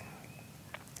hand.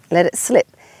 Let it slip.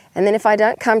 And then if I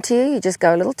don't come to you, you just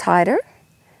go a little tighter.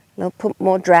 A little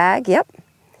more drag, yep.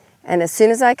 And as soon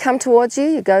as I come towards you,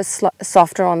 you go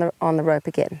softer on the rope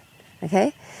again,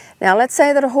 okay? Now let's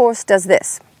say that a horse does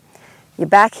this. You're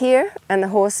back here and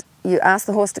you ask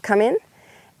the horse to come in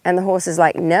and the horse is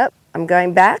like, nope, I'm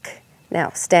going back.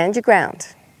 Now stand your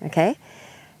ground, okay?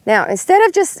 Now instead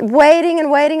of just waiting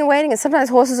and waiting and waiting, and sometimes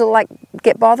horses will like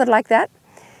get bothered like that,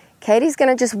 Katie's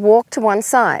gonna just walk to one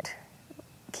side.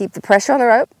 Keep the pressure on the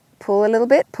rope, pull a little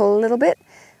bit,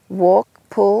 walk,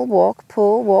 pull, walk,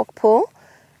 pull, walk, pull.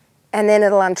 And then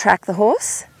it'll untrack the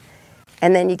horse,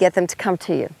 and then you get them to come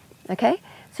to you, okay?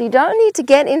 So you don't need to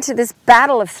get into this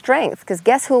battle of strength, because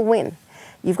guess who'll win?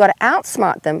 You've got to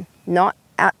outsmart them, not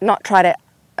try to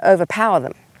overpower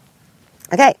them.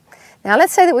 Okay, now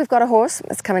let's say that we've got a horse,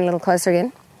 let's come in a little closer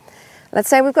again. Let's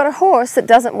say we've got a horse that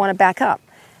doesn't want to back up.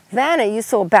 Vanna, you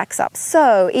saw, backs up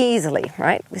so easily,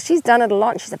 right? She's done it a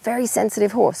lot, and she's a very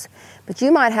sensitive horse. But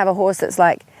you might have a horse that's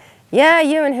like, yeah,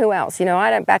 you and who else? You know, I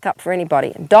don't back up for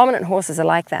anybody. And dominant horses are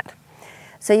like that.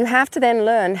 So you have to then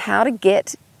learn how to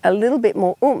get a little bit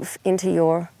more oomph into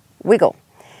your wiggle.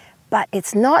 But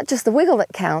it's not just the wiggle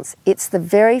that counts, it's the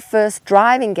very first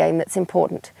driving game that's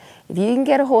important. If you can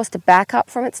get a horse to back up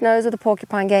from its nose with the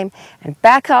porcupine game and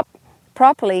back up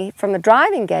properly from the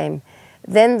driving game,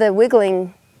 then the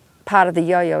wiggling part of the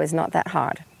yo-yo is not that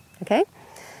hard, okay?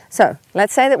 So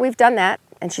let's say that we've done that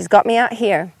and she's got me out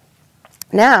here.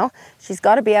 Now she's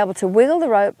got to be able to wiggle the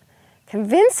rope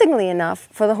convincingly enough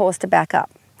for the horse to back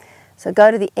up. So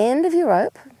go to the end of your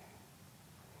rope,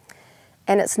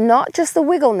 and it's not just the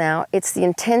wiggle now, it's the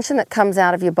intention that comes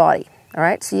out of your body. All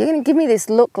right, so you're going to give me this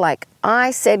look like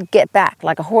I said get back,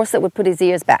 like a horse that would put his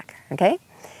ears back, okay?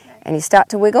 And you start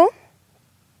to wiggle.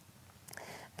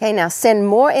 Okay, now send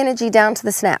more energy down to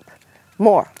the snap.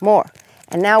 More.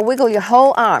 And now wiggle your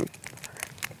whole arm.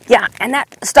 Yeah, and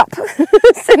that, stop.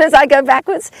 As soon as I go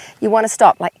backwards, you want to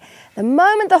stop. Like the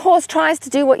moment the horse tries to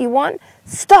do what you want,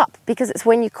 stop, because it's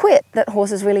when you quit that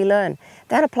horses really learn.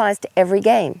 That applies to every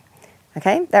game.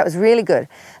 Okay, that was really good.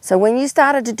 So when you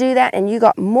started to do that and you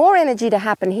got more energy to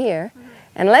happen here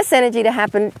and less energy to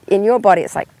happen in your body,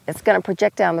 it's like it's going to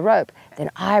project down the rope,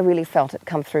 then I really felt it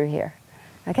come through here.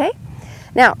 Okay,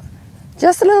 now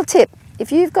just a little tip.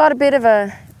 If you've got a bit of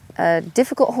a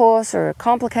difficult horse or a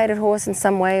complicated horse in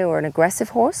some way or an aggressive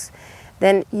horse,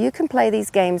 then you can play these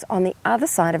games on the other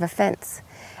side of a fence.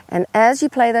 And as you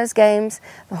play those games,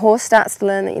 the horse starts to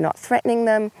learn that you're not threatening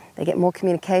them, they get more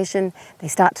communication, they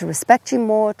start to respect you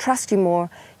more, trust you more,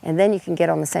 and then you can get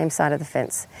on the same side of the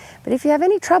fence. But if you have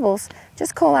any troubles,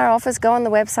 just call our office, go on the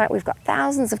website. We've got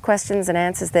thousands of questions and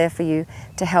answers there for you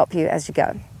to help you as you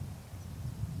go.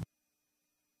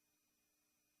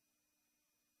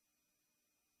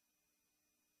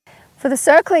 For the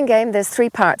circling game, there's 3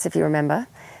 parts, if you remember.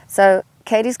 So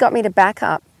Katie's got me to back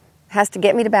up, has to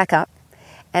get me to back up,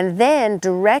 and then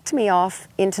direct me off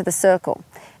into the circle.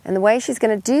 And the way she's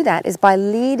going to do that is by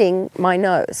leading my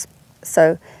nose.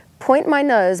 So point my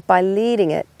nose by leading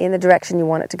it in the direction you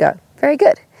want it to go. Very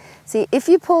good. See, if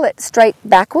you pull it straight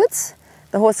backwards,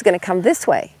 the horse is going to come this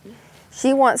way.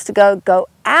 She wants to go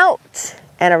out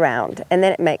and around, and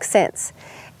then it makes sense.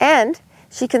 And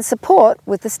she can support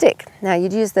with the stick. Now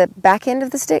you'd use the back end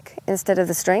of the stick instead of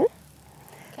the string,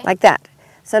 like that.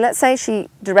 So let's say she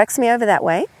directs me over that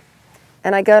way,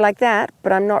 and I go like that,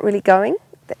 but I'm not really going.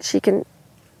 That she can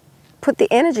put the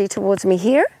energy towards me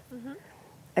here.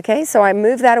 Okay, so I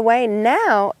move that away.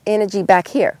 Now energy back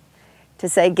here to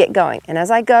say get going. And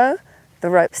as I go, the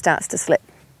rope starts to slip.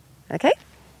 Okay?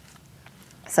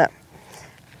 So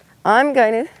I'm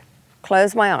going to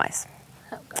close my eyes.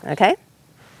 Okay?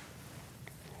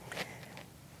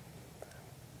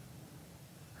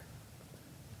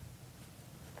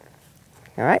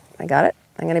 All right, I got it.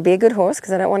 I'm going to be a good horse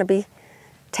because I don't want to be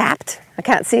tapped. I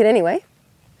can't see it anyway.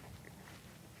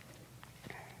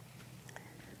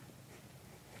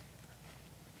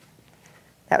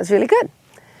 That was really good.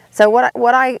 So what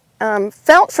I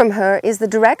felt from her is the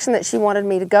direction that she wanted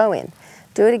me to go in.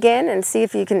 Do it again and see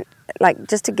if you can, like,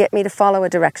 just to get me to follow a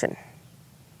direction.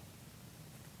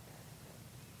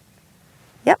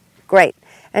 Yep, great.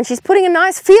 And she's putting a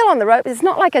nice feel on the rope. It's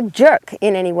not like a jerk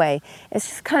in any way. It's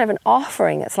just kind of an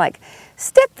offering. It's like,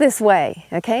 step this way,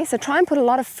 okay? So try and put a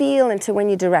lot of feel into when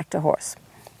you direct a horse.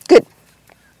 Good.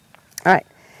 All right.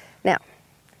 Now,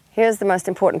 here's the most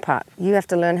important part. You have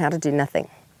to learn how to do nothing.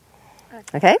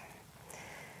 Okay?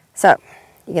 So,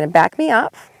 you're going to back me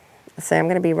up. Let's say I'm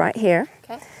going to be right here.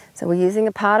 Okay. So we're using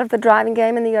a part of the driving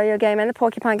game and the yo-yo game and the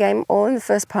porcupine game all in the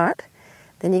first part.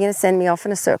 Then you're going to send me off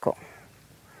in a circle.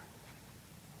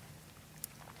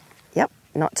 Yep,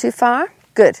 not too far.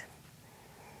 Good.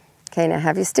 Okay, now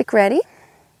have your stick ready.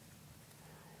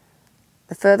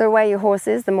 The further away your horse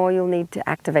is, the more you'll need to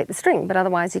activate the string, but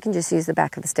otherwise you can just use the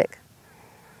back of the stick.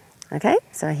 Okay,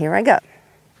 so here I go.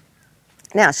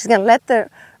 Now she's going to let the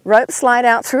rope slide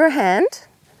out through her hand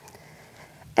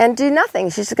and do nothing.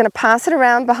 She's just going to pass it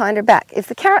around behind her back. If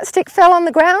the carrot stick fell on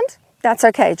the ground, that's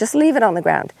okay. Just leave it on the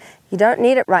ground. You don't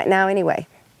need it right now anyway.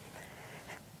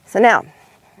 So now,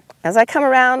 as I come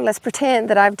around, let's pretend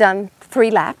that I've done 3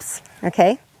 laps,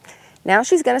 okay? Now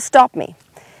she's going to stop me.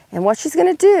 And what she's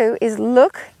going to do is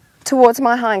look towards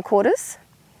my hindquarters.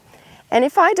 And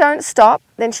if I don't stop,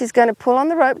 then she's going to pull on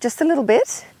the rope just a little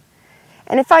bit.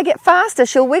 And if I get faster,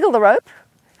 she'll wiggle the rope.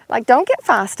 Like, don't get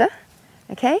faster,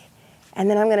 okay? And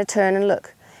then I'm going to turn and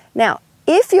look. Now,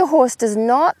 if your horse does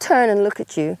not turn and look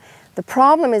at you, the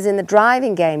problem is in the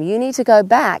driving game. You need to go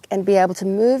back and be able to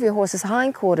move your horse's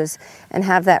hindquarters and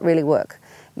have that really work.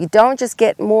 You don't just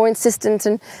get more insistent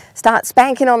and start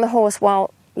spanking on the horse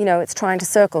while, you know, it's trying to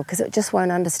circle, because it just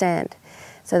won't understand.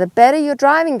 So the better your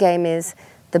driving game is,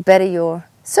 the better your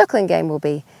circling game will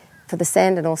be for the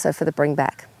send and also for the bring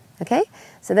back. Okay?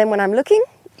 So then when I'm looking,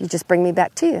 you just bring me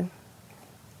back to you.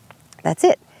 That's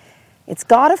it. It's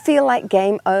got to feel like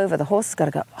game over. The horse has got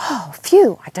to go, oh,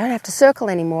 phew, I don't have to circle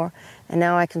anymore. And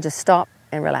now I can just stop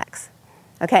and relax.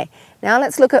 Okay, now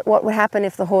let's look at what would happen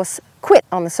if the horse quit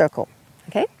on the circle.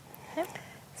 Okay? Yep.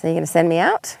 So you're going to send me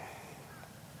out.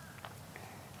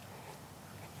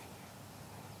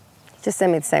 Just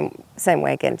send me the same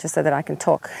way again, just so that I can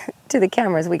talk to the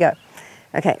camera as we go.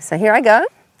 Okay, so here I go.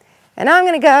 And now I'm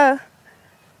going to go.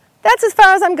 That's as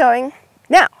far as I'm going.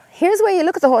 Now, here's where you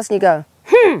look at the horse and you go,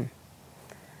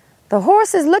 the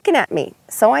horse is looking at me,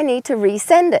 so I need to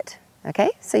resend it. Okay,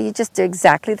 so you just do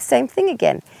exactly the same thing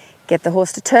again. Get the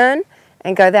horse to turn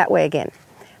and go that way again.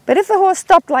 But if the horse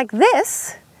stopped like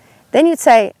this, then you'd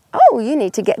say, oh, you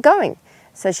need to get going.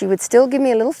 So she would still give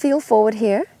me a little feel forward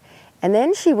here, and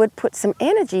then she would put some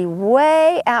energy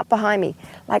way out behind me,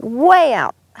 like way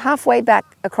out, halfway back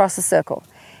across the circle,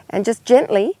 and just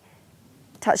gently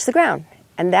touch the ground.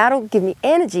 And that'll give me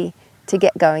energy to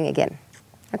get going again.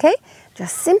 Okay?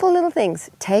 Just simple little things.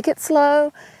 Take it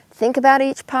slow, think about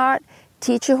each part,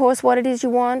 teach your horse what it is you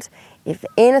want. If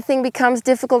anything becomes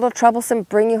difficult or troublesome,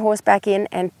 bring your horse back in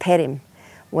and pet him.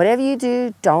 Whatever you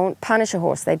do, don't punish a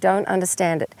horse. They don't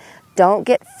understand it. Don't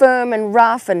get firm and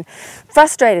rough and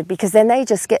frustrated, because then they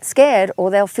just get scared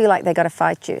or they'll feel like they got to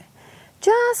fight you.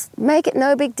 Just make it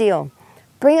no big deal.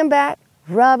 Bring them back,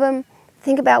 rub them,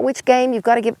 think about which game you've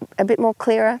got to get a bit more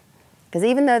clearer, because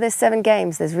even though there's 7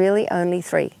 games, there's really only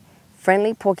 3.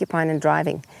 Friendly, porcupine, and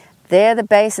driving. They're the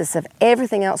basis of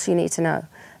everything else you need to know.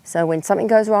 So when something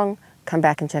goes wrong, come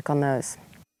back and check on those.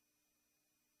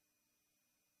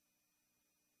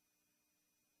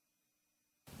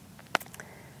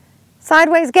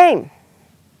 Sideways game.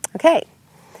 Okay.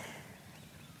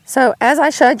 So as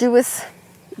I showed you with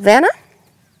Vanna,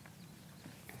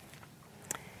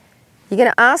 you're going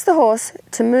to ask the horse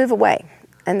to move away.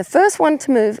 And the first one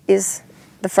to move is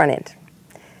the front end.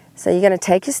 So you're going to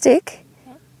take your stick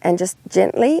and just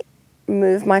gently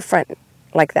move my front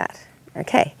like that.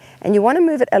 Okay. And you want to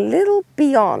move it a little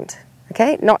beyond.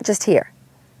 Okay. Not just here.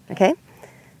 Okay.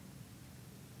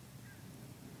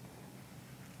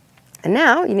 And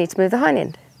now you need to move the hind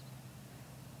end.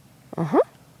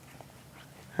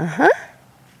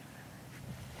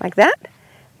 Like that.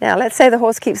 Now let's say the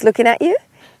horse keeps looking at you.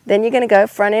 Then you're going to go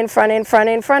front end, front end, front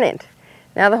end, front end.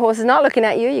 Now the horse is not looking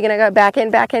at you. You're going to go back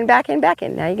end, back end, back end, back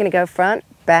end. Now you're going to go front,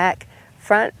 back,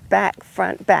 front, back,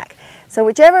 front, back. So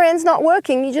whichever end's not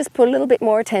working, you just put a little bit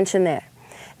more attention there.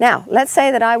 Now let's say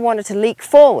that I wanted to leak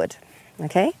forward.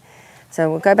 Okay.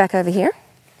 So we'll go back over here.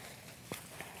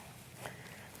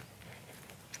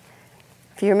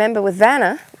 If you remember with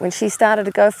Vanna, when she started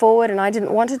to go forward and I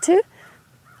didn't want her to,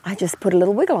 I just put a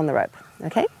little wiggle on the rope,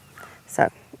 okay? So,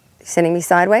 sending me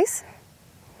sideways.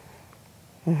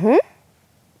 Now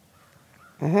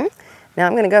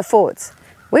I'm going to go forwards.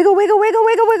 Wiggle, wiggle, wiggle,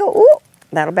 wiggle, wiggle. Ooh,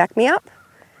 that'll back me up.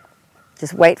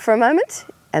 Just wait for a moment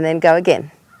and then go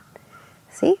again.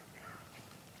 See?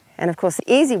 And of course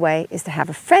the easy way is to have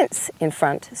a fence in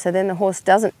front, so then the horse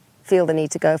doesn't feel the need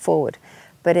to go forward.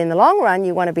 But in the long run,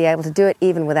 you want to be able to do it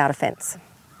even without a fence.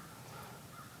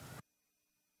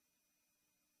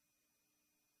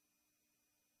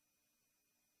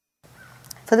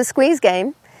 For the squeeze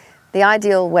game, the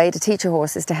ideal way to teach a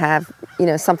horse is to have,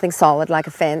 something solid like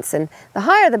a fence, and the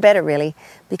higher the better really,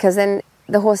 because then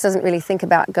the horse doesn't really think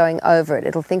about going over it.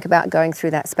 It'll think about going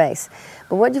through that space.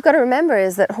 But what you've got to remember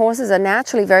is that horses are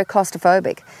naturally very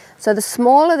claustrophobic. So the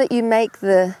smaller that you make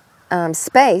the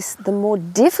space, the more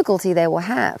difficulty they will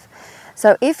have.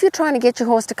 So if you're trying to get your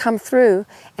horse to come through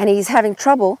and he's having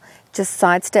trouble, just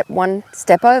sidestep one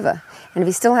step over. And if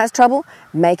he still has trouble,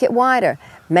 make it wider,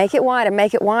 make it wider,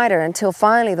 make it wider until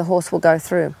finally the horse will go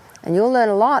through. And you'll learn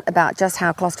a lot about just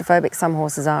how claustrophobic some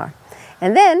horses are.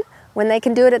 And then when they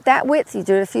can do it at that width, you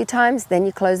do it a few times, then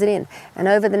you close it in. And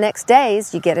over the next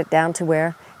days, you get it down to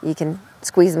where you can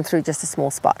squeeze them through just a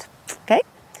small spot. Okay?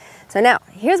 So now,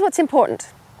 here's what's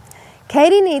important.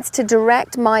 Katie needs to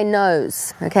direct my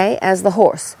nose, okay, as the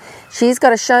horse. She's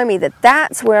got to show me that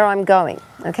that's where I'm going,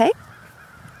 okay?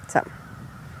 So,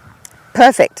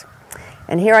 perfect.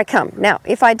 And here I come. Now,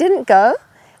 if I didn't go,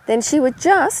 then she would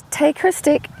just take her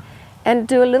stick and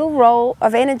do a little roll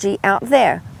of energy out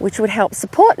there, which would help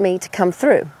support me to come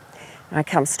through. I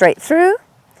come straight through,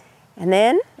 and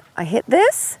then I hit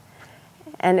this,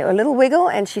 and a little wiggle,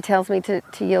 and she tells me to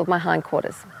yield my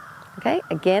hindquarters. Okay,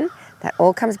 again, that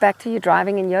all comes back to your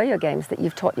driving and yo-yo games that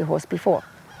you've taught your horse before.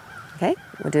 Okay,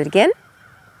 we'll do it again.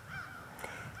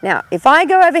 Now, if I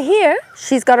go over here,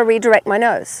 she's got to redirect my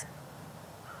nose.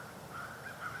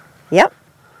 Yep,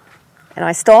 and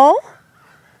I stall,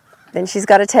 then she's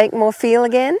got to take more feel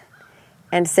again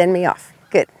and send me off.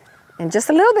 Good. And just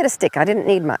a little bit of stick. I didn't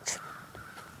need much.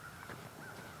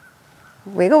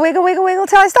 Wiggle, wiggle, wiggle, wiggle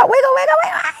till I stop. Wiggle, wiggle,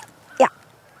 wiggle. Yeah.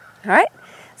 All right?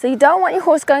 So you don't want your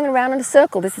horse going around in a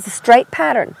circle. This is a straight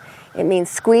pattern. It means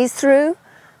squeeze through,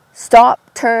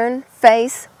 stop, turn,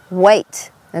 face,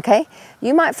 wait. Okay?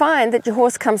 You might find that your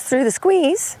horse comes through the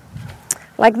squeeze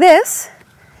like this,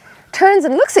 turns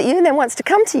and looks at you and then wants to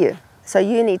come to you. So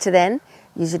you need to then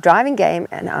use your driving game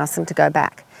and ask them to go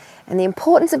back. And the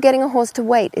importance of getting a horse to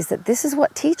wait is that this is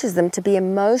what teaches them to be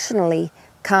emotionally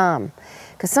calm.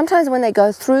 Because sometimes when they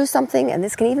go through something, and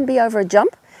this can even be over a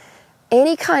jump,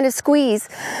 any kind of squeeze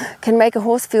can make a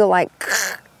horse feel like,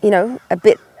 you know, a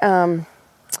bit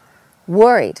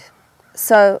worried.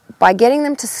 So by getting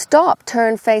them to stop,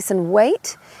 turn, face, and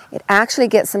wait, it actually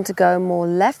gets them to go more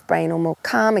left brain or more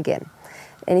calm again.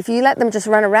 And if you let them just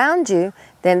run around you,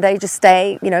 then they just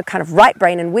stay, you know, kind of right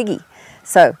brain and wiggy.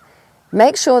 So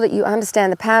make sure that you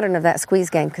understand the pattern of that squeeze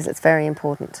game because it's very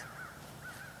important.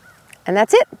 And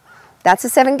that's it. That's the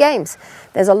 7 games.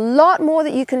 There's a lot more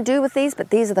that you can do with these, but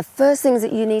these are the first things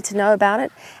that you need to know about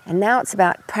it. And now it's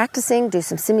about practicing, do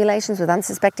some simulations with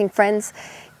unsuspecting friends,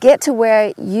 get to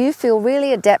where you feel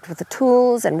really adept with the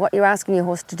tools and what you're asking your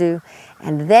horse to do,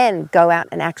 and then go out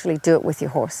and actually do it with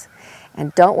your horse.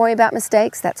 And don't worry about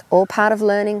mistakes, that's all part of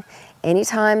learning.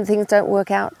 Anytime things don't work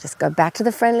out, just go back to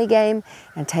the friendly game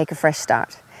and take a fresh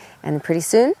start. And pretty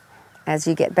soon, as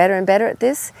you get better and better at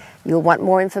this, you'll want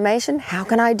more information. How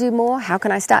can I do more? How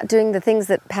can I start doing the things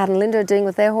that Pat and Linda are doing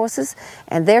with their horses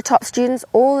and their top students?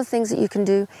 All the things that you can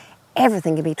do,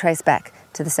 everything can be traced back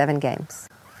to the 7 games.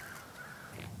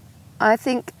 I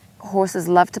think horses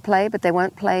love to play, but they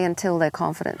won't play until they're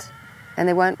confident. And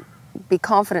they won't be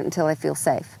confident until they feel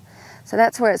safe. So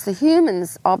that's where it's the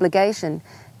human's obligation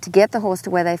to get the horse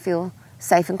to where they feel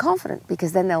safe and confident,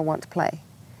 because then they'll want to play.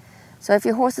 So if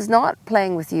your horse is not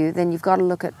playing with you, then you've got to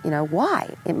look at, you know,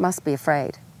 why. It must be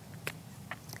afraid.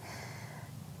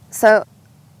 So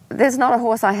there's not a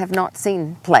horse I have not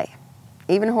seen play.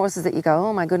 Even horses that you go,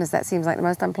 oh my goodness, that seems like the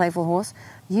most unplayful horse.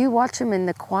 You watch them in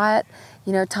the quiet,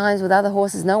 you know, times with other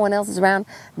horses, no one else is around,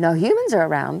 no humans are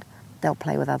around, they'll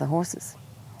play with other horses.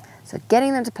 So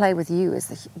getting them to play with you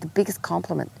is the biggest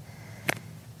compliment.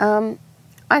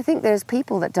 I think there's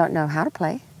people that don't know how to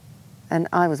play, and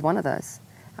I was one of those.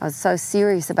 I was so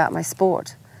serious about my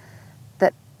sport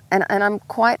that, and I'm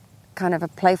quite kind of a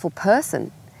playful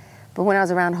person, but when I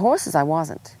was around horses, I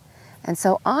wasn't. And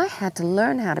so I had to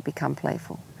learn how to become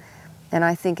playful. And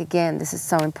I think, again, this is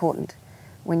so important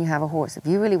when you have a horse. If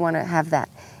you really want to have that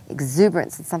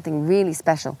exuberance and something really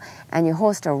special, and your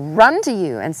horse to run to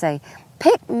you and say,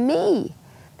 pick me,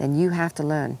 then you have to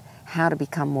learn how to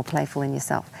become more playful in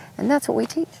yourself. And that's what we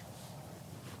teach.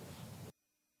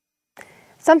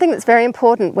 Something that's very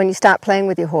important when you start playing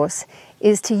with your horse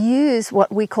is to use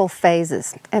what we call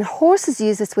phases. And horses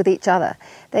use this with each other.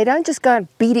 They don't just go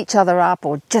and beat each other up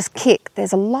or just kick.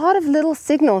 There's a lot of little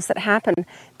signals that happen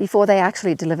before they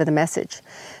actually deliver the message.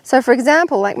 So for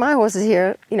example, like my horse is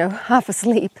here, you know, half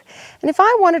asleep. And if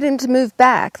I wanted him to move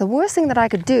back, the worst thing that I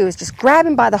could do is just grab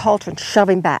him by the halter and shove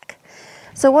him back.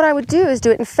 So what I would do is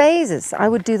do it in phases. I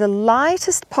would do the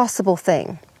lightest possible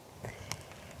thing.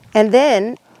 And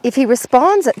then if he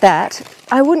responds at that,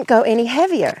 I wouldn't go any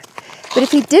heavier. But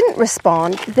if he didn't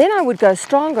respond, then I would go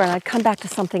stronger and I'd come back to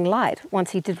something light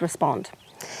once he did respond.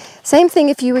 Same thing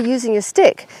if you were using your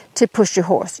stick to push your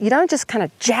horse. You don't just kind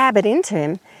of jab it into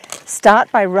him.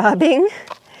 Start by rubbing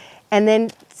and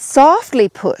then softly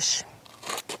push,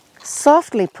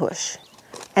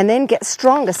 and then get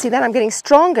stronger. See that? I'm getting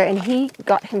stronger and he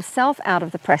got himself out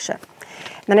of the pressure.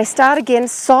 And then I start again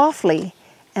softly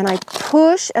and I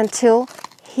push until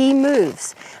he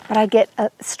moves, but I get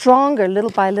stronger little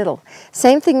by little.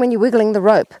 Same thing when you're wiggling the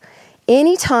rope.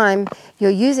 Anytime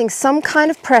you're using some kind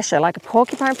of pressure, like a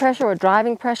porcupine pressure or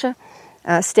driving pressure,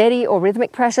 steady or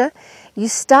rhythmic pressure, you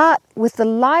start with the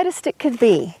lightest it could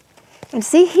be. And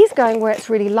see, he's going where it's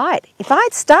really light. If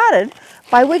I'd started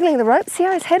by wiggling the rope, see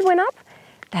how his head went up?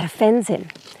 That offends him.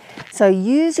 So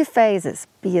use your phases.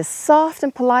 Be as soft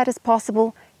and polite as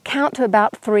possible. Count to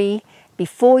about 3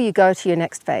 before you go to your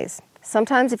next phase.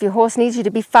 Sometimes if your horse needs you to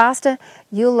be faster,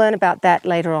 you'll learn about that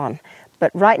later on.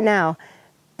 But right now,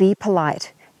 be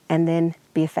polite and then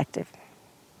be effective.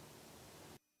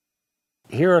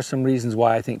 Here are some reasons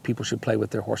why I think people should play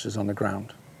with their horses on the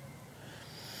ground.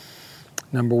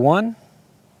 Number 1,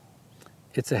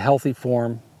 it's a healthy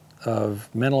form of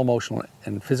mental, emotional,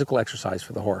 and physical exercise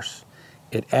for the horse.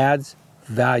 It adds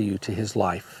value to his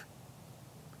life.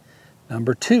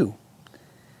 Number 2,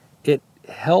 it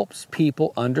helps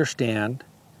people understand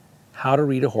how to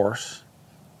read a horse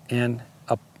and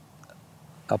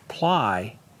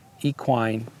apply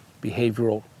equine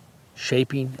behavioral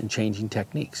shaping and changing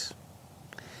techniques.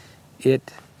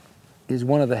 It is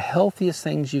one of the healthiest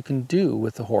things you can do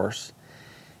with the horse.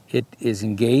 It is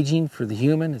engaging for the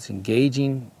human, it's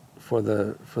engaging for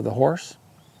the horse.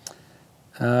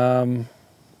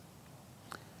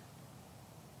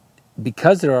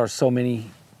 Because there are so many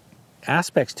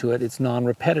aspects to it, it's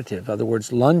non-repetitive. In other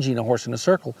words, lunging a horse in a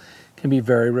circle can be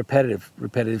very repetitive.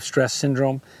 Repetitive stress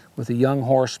syndrome with a young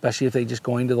horse, especially if they just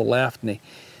going to the left and they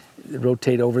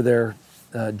rotate over their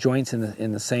joints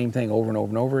in the same thing over and over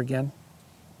and over again.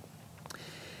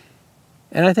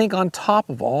 And I think on top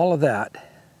of all of that,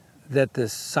 that the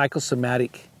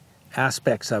psychosomatic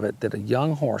aspects of it, that a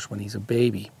young horse, when he's a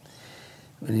baby,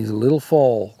 when he's a little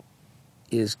foal,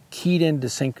 is keyed into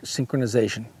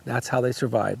synchronization. That's how they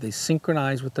survive. They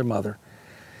synchronize with their mother.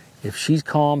 If she's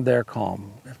calm, they're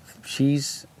calm. If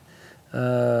she's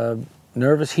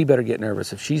nervous, he better get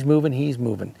nervous. If she's moving, he's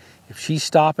moving. If she's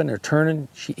stopping or turning,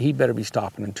 he better be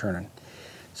stopping and turning.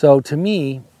 So to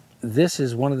me, this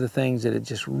is one of the things that it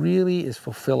just really is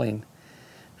fulfilling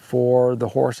for the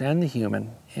horse and the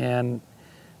human. And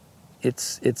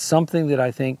it's something that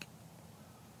I think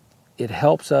it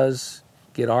helps us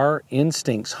get our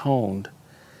instincts honed,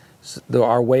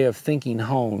 our way of thinking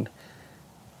honed,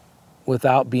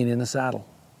 without being in the saddle.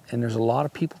 And there's a lot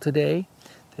of people today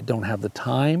that don't have the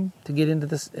time to get into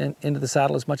the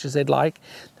saddle as much as they'd like.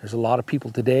 There's a lot of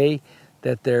people today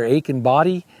that their aching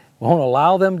body won't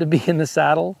allow them to be in the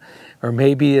saddle, or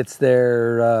maybe it's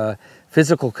their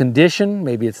physical condition,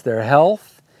 maybe it's their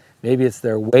health, maybe it's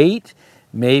their weight,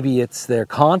 maybe it's their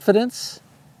confidence.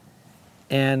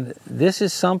 And this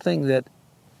is something that,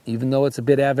 even though it's a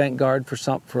bit avant-garde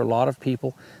for a lot of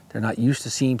people, they're not used to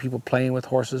seeing people playing with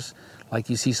horses like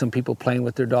you see some people playing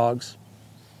with their dogs.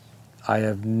 I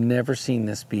have never seen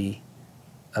this be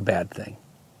a bad thing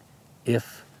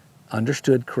if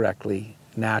understood correctly,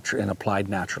 and applied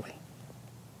naturally.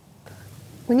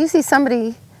 When you see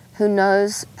somebody who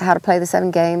knows how to play the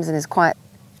 7 games and is quite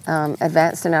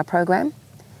advanced in our program,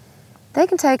 they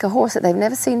can take a horse that they've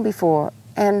never seen before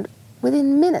and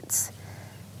within minutes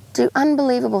do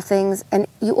unbelievable things, and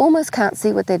you almost can't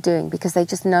see what they're doing because they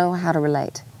just know how to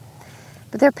relate.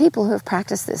 But there are people who have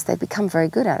practiced this, they've become very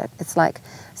good at it. It's like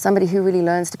somebody who really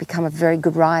learns to become a very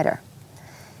good rider.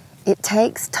 It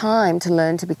takes time to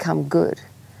learn to become good.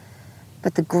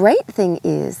 But the great thing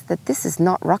is that this is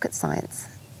not rocket science.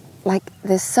 Like,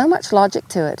 there's so much logic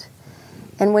to it.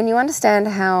 And when you understand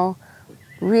how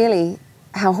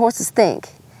horses think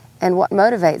and what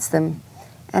motivates them,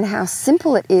 and how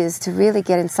simple it is to really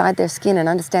get inside their skin and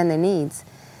understand their needs,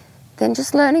 then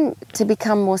just learning to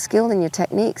become more skilled in your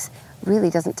techniques really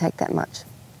doesn't take that much.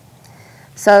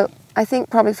 So I think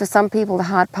probably for some people the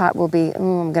hard part will be,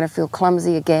 I'm going to feel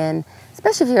clumsy again,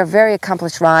 especially if you're a very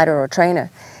accomplished rider or a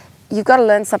trainer. You've got to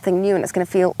learn something new and it's going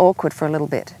to feel awkward for a little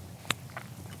bit.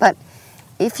 But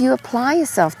if you apply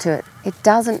yourself to it, it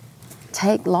doesn't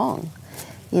take long.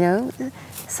 You know,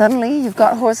 suddenly you've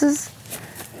got horses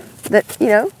that, you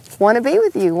know, want to be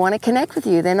with you, want to connect with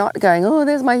you. They're not going, oh,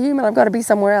 there's my human, I've got to be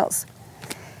somewhere else.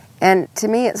 And to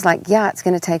me, it's like, yeah, it's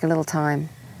going to take a little time.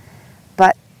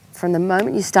 But from the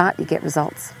moment you start, you get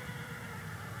results.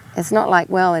 It's not like,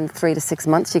 well, in 3 to 6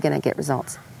 months, you're going to get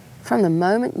results. From the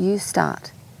moment you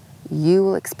start, you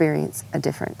will experience a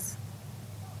difference.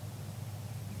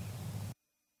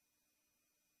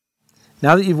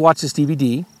 Now that you've watched this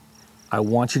DVD, I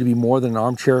want you to be more than an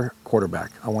armchair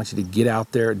quarterback. I want you to get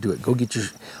out there and do it. Go get your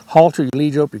halter, your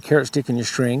lead rope, your carrot stick, and your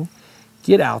string.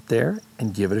 Get out there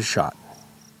and give it a shot.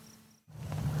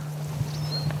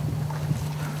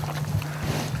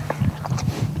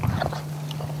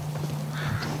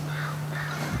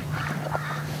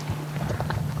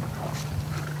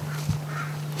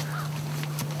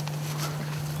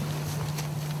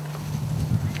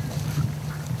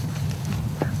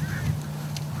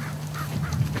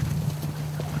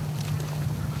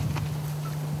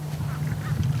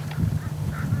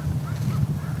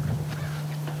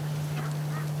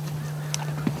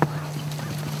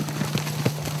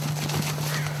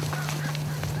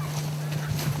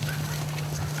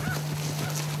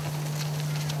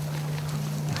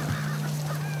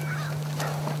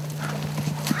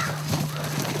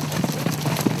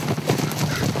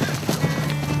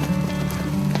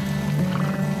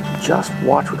 Just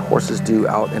watch what horses do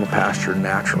out in a pasture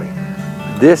naturally.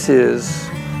 This is,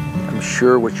 I'm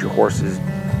sure, what your horse is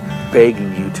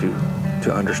begging you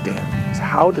to understand. Is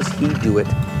how does he do it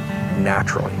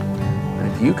naturally?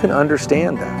 And if you can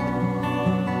understand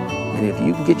that, And if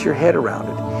you can get your head around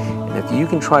it, and if you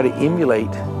can try to emulate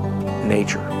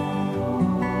nature,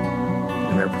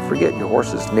 and never forget, your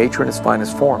horse is nature in its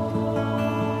finest form.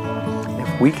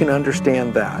 If we can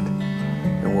understand that,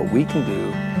 then what we can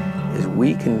do is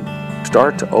we can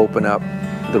start to open up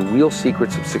the real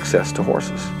secrets of success to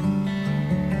horses.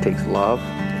 It takes love,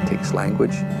 it takes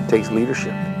language, it takes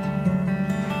leadership.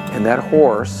 And that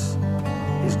horse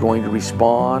is going to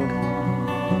respond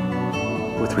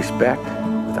with respect,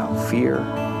 without fear.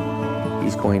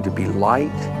 He's going to be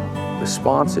light,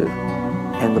 responsive,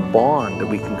 and the bond that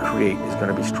we can create is going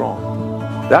to be strong.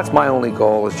 That's my only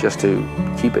goal, is just to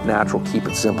keep it natural, keep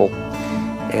it simple,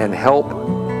 and help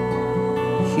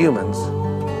humans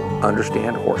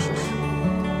understand horses.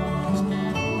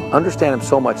 Understand them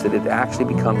so much that it actually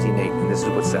becomes innate, and this is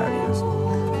what savvy is.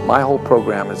 My whole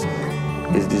program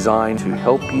is designed to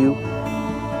help you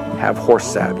have horse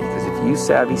savvy, because if you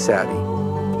savvy,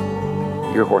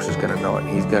 your horse is going to know it.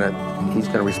 He's going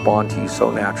to respond to you so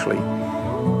naturally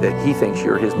that he thinks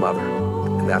you're his mother,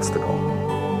 and that's the goal.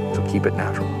 So keep it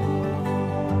natural.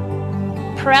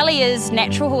 Parreli is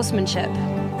natural horsemanship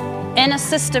in a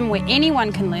system where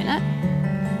anyone can learn it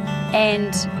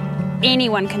and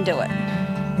anyone can do it.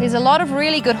 There's a lot of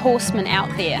really good horsemen out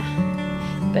there,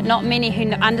 but not many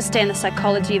who understand the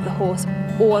psychology of the horse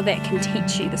or that can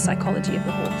teach you the psychology of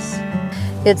the horse.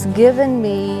 It's given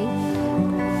me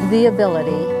the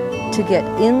ability to get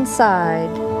inside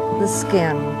the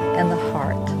skin and the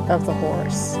heart of the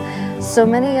horse. So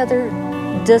many other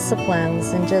disciplines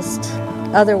and just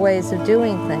other ways of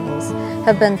doing things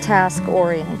have been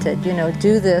task-oriented. You know,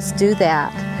 do this, do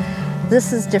that.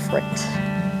 This is different.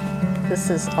 This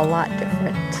is a lot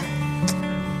different.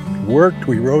 We worked,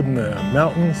 we rode in the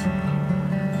mountains,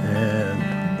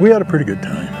 and we had a pretty good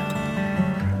time.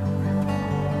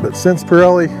 But since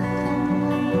Parreli,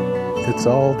 it's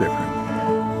all different.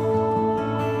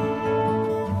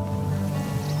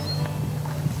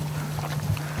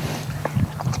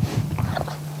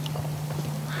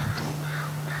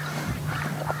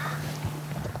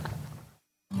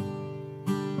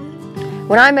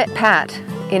 When I met Pat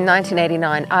in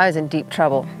 1989, I was in deep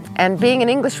trouble. And being an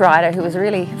English rider who was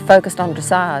really focused on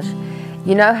dressage,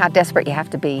 you know how desperate you have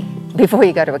to be before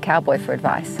you go to a cowboy for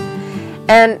advice.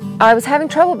 And I was having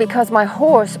trouble because my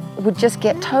horse would just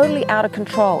get totally out of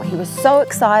control. He was so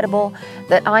excitable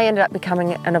that I ended up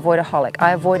becoming an avoidaholic.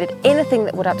 I avoided anything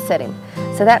that would upset him.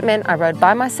 So that meant I rode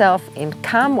by myself in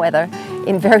calm weather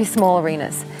in very small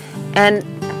arenas. And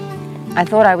I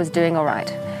thought I was doing all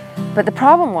right. But the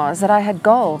problem was that I had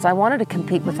goals. I wanted to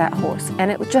compete with that horse, and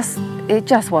it just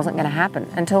wasn't going to happen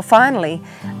until finally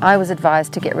I was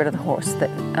advised to get rid of the horse, that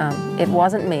it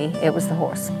wasn't me, it was the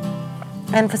horse.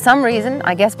 And for some reason,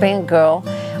 I guess being a girl,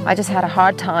 I just had a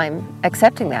hard time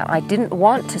accepting that. I didn't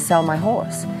want to sell my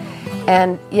horse,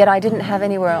 and yet I didn't have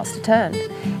anywhere else to turn.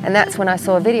 And that's when I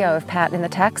saw a video of Pat in the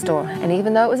tack store, and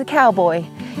even though it was a cowboy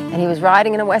and he was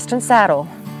riding in a western saddle,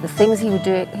 the things he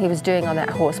was doing on that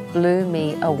horse blew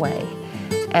me away.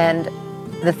 And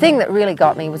the thing that really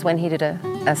got me was when he did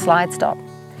a slide stop,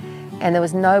 and there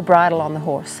was no bridle on the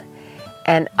horse.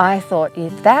 And I thought,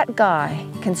 if that guy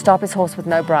can stop his horse with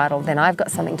no bridle, then I've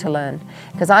got something to learn.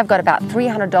 Because I've got about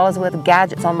 $300 worth of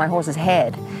gadgets on my horse's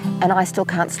head, and I still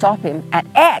can't stop him at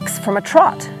X from a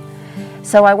trot.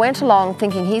 So I went along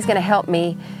thinking he's going to help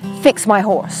me fix my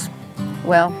horse.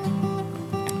 Well,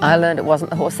 I learned it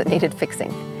wasn't the horse that needed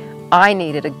fixing. I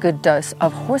needed a good dose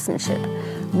of horsemanship,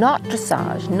 not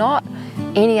dressage, not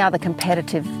any other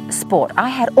competitive sport. I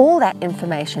had all that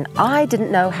information. I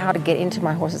didn't know how to get into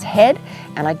my horse's head,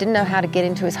 and I didn't know how to get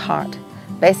into his heart.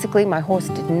 Basically, my horse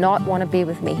did not want to be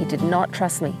with me. He did not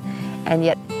trust me, and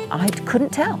yet I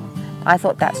couldn't tell. I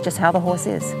thought that's just how the horse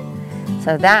is.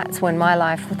 So that's when my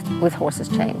life with horses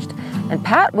changed. And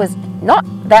Pat was not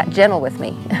that gentle with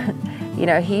me. You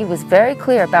know, he was very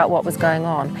clear about what was going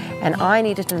on, and I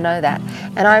needed to know that.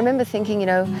 And I remember thinking, you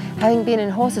know, having been in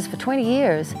horses for 20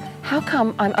 years, how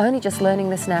come I'm only just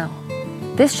learning this now?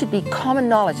 This should be common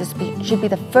knowledge. This should be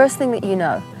the first thing that you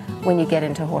know when you get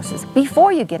into horses,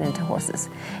 before you get into horses.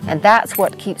 And that's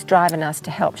what keeps driving us to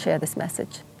help share this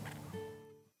message.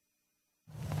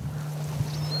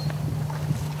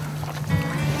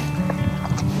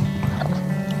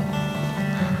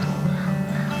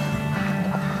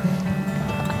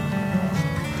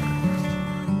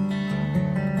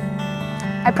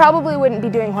 I probably wouldn't be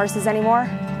doing horses anymore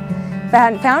if I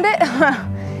hadn't found it,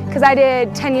 because I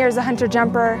did 10 years of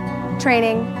hunter-jumper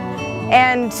training,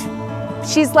 and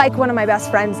she's like one of my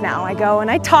best friends now. I go and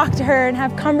I talk to her and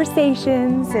have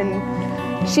conversations,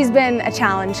 and she's been a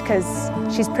challenge because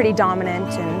she's pretty dominant,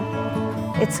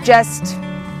 and it's just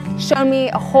shown me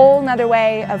a whole nother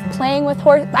way of playing with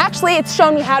horses. Actually, it's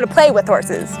shown me how to play with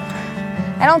horses.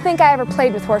 I don't think I ever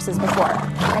played with horses before.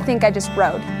 I think I just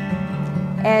rode.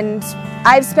 And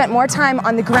I've spent more time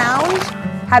on the ground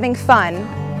having fun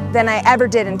than I ever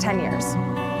did in 10 years.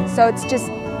 So it's just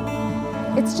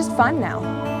fun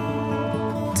now.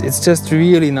 It's just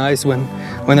really nice when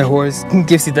a horse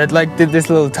gives you that, like this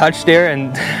little touch there,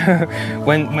 and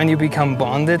when you become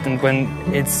bonded, and when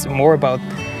it's more about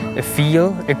a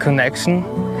feel, a connection,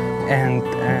 and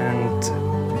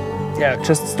yeah,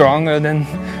 just stronger than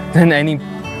any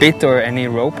bit or any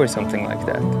rope or something like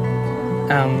that.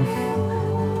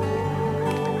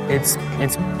 It's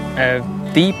a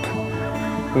deep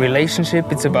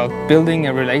relationship. It's about building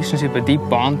a relationship, a deep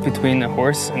bond between a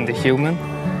horse and the human.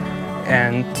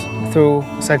 And through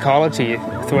psychology,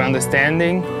 through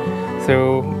understanding,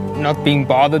 through not being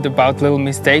bothered about little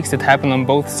mistakes that happen on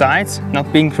both sides, not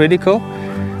being critical,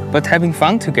 but having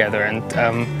fun together,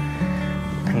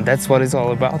 and that's what it's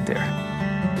all about there.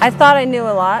 I thought I knew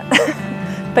a lot,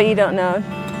 but you don't know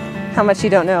how much you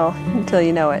don't know until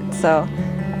you know it. So,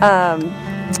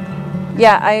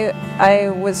 yeah, I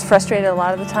was frustrated a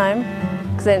lot of the time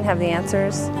because I didn't have the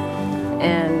answers,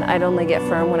 and I'd only get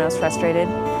firm when I was frustrated.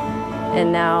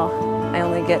 And now I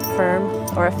only get firm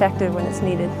or effective when it's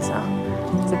needed, so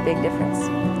it's a big difference.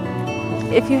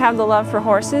 If you have the love for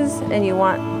horses and you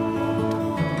want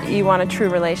a true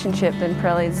relationship, then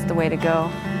Parreli's the way to go,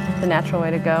 the natural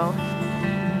way to go.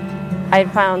 I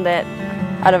found that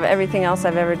out of everything else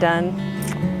I've ever done,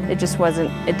 it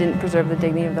didn't preserve the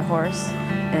dignity of the horse,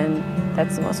 and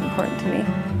that's the most important to me.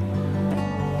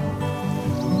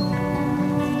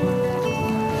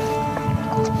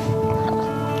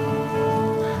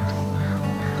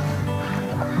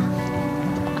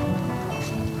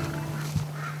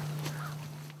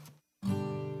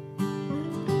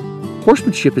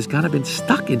 Horsemanship has kind of been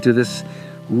stuck into this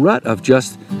rut of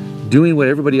just doing what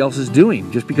everybody else is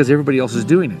doing, just because everybody else is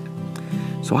doing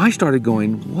it. So I started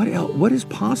going, what is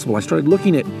possible? I started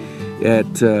looking at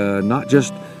not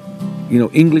just,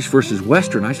 English versus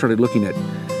Western. I started looking at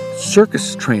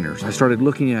circus trainers. I started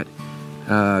looking at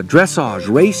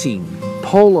dressage, racing,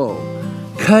 polo,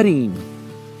 cutting,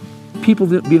 people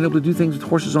being able to do things with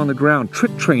horses on the ground,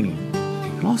 trick training.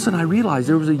 And all of a sudden I realized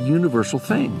there was a universal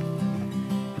thing.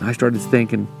 And I started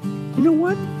thinking, you know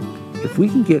what? If we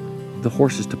can get the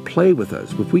horses to play with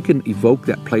us, if we can evoke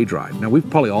that play drive. Now, we've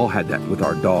probably all had that with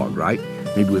our dog, right?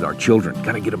 Maybe with our children,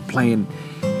 kind of get them playing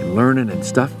and learning and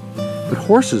stuff. But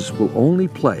horses will only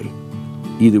play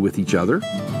either with each other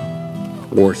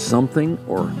or something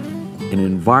or in an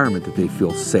environment that they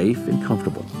feel safe and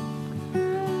comfortable.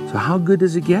 So how good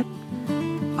does it get?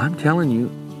 I'm telling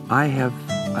you, I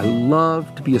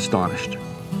love to be astonished.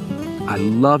 I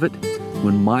love it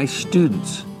when my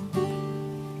students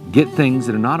get things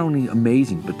that are not only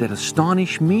amazing, but that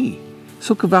astonish me.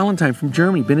 Silke Valentine from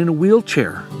Germany, been in a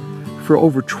wheelchair for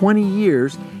over 20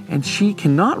 years, and she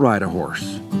cannot ride a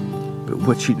horse. But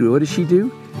what does she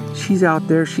do? She's out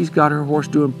there, she's got her horse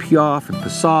doing piaffe and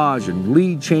passage and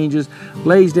lead changes,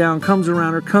 lays down, comes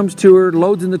around her, comes to her,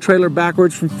 loads in the trailer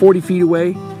backwards from 40 feet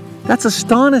away. That's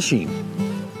astonishing.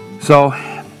 So,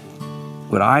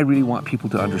 what I really want people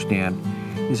to understand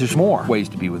is there's more ways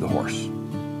to be with a horse.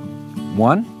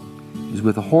 One is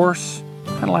with a horse,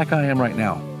 kind of like I am right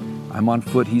now. I'm on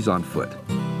foot, he's on foot.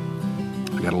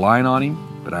 I got a line on him,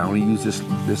 but I only use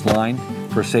this line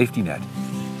for a safety net.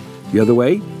 The other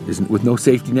way is with no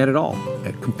safety net at all,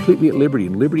 completely at liberty.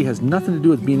 And liberty has nothing to do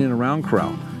with being in a round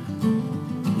corral.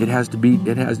 It has to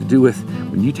do with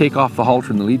when you take off the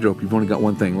halter and the lead rope, you've only got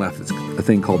one thing left. It's a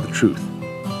thing called the truth.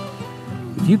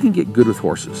 If you can get good with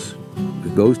horses,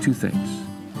 with those two things,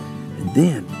 and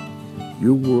then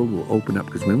your world will open up,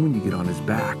 because when you get on his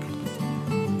back,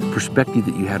 the perspective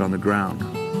that you had on the ground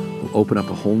will open up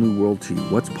a whole new world to you.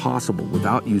 What's possible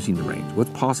without using the reins?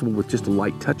 What's possible with just a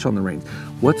light touch on the reins?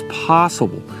 What's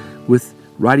possible with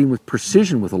riding with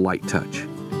precision with a light touch?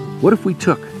 What if we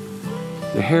took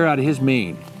the hair out of his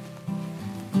mane,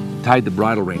 tied the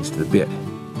bridle reins to the bit,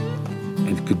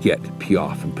 and could get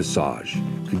piaffe and passage,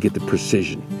 could get the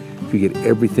precision, could get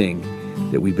everything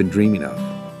that we've been dreaming of?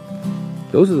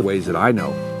 Those are the ways that I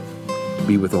know to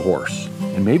be with a horse.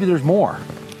 And maybe there's more,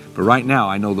 but right now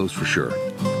I know those for sure.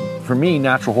 For me,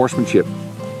 natural horsemanship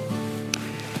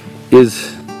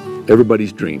is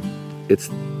everybody's dream. It's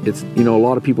a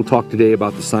lot of people talk today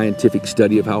about the scientific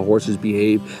study of how horses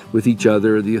behave with each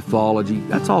other, the ethology.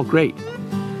 That's all great.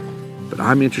 But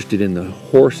I'm interested in the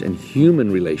horse and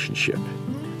human relationship.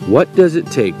 What does it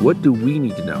take? What do we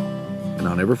need to know? And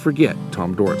I'll never forget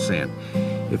Tom Dorrit saying,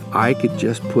 if I could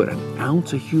just put an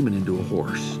ounce of human into a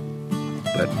horse,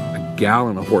 but a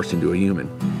gallon of horse into a human,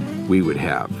 we would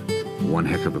have one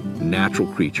heck of a natural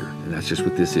creature. And that's just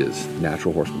what this is,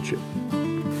 natural horsemanship.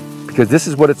 Because this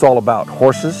is what it's all about.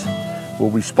 Horses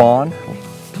will respond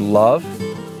to love,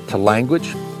 to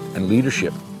language, and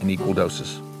leadership in equal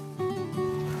doses.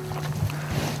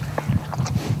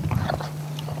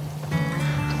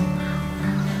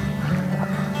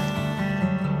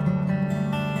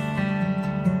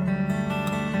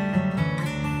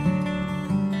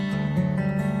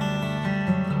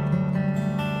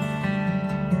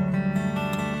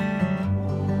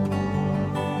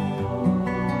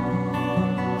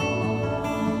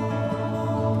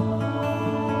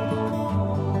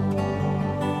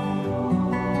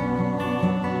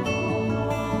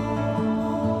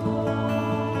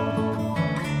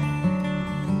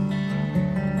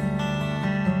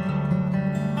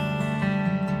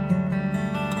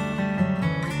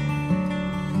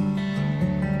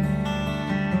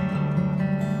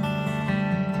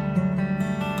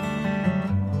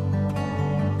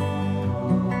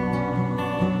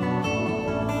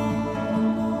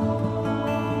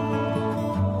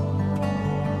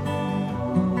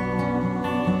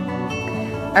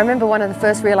 I remember one of the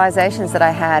first realizations that I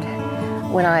had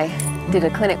when I did a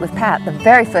clinic with Pat, the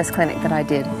very first clinic that I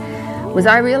did, was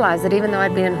I realized that even though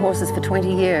I'd been in horses for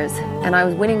 20 years and I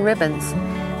was winning ribbons,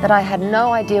 that I had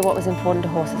no idea what was important to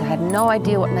horses. I had no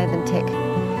idea what made them tick.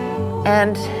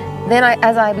 And then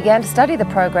as I began to study the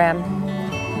program,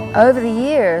 over the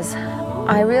years,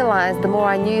 I realized the more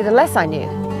I knew, the less I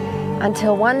knew.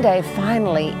 Until one day,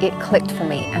 finally, it clicked for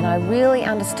me, and I really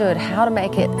understood how to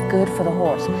make it good for the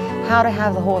horse, how to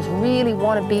have the horse really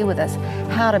want to be with us,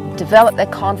 how to develop their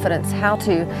confidence, how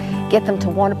to get them to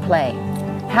want to play,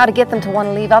 how to get them to want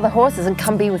to leave other horses and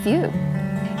come be with you.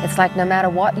 It's like no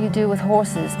matter what you do with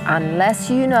horses, unless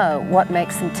you know what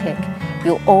makes them tick,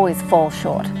 you'll always fall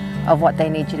short of what they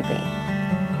need you to be.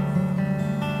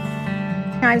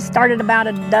 I've started about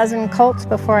a dozen colts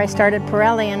before I started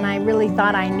Parreli, and I really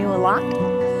thought I knew a lot.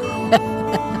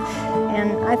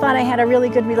 And I thought I had a really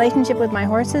good relationship with my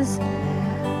horses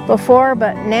before,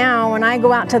 but now when I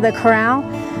go out to the corral,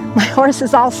 my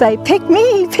horses all say, "Pick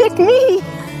me, pick me."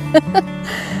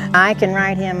 I can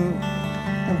ride him,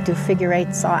 do figure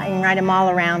eights, I can ride him all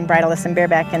around bridleless and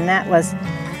bareback, and that was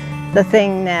the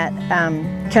thing that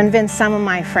convinced some of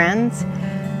my friends.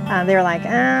 They were like,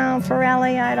 "Oh,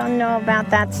 Parreli, I don't know about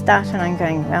that stuff." And I'm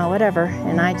going, "Well, whatever."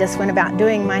 And I just went about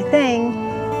doing my thing.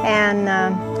 And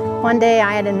one day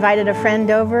I had invited a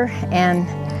friend over, and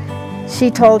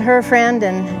she told her friend,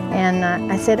 and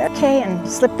I said, "Okay," and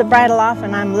slipped the bridle off,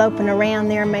 and I'm loping around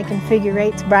there making figure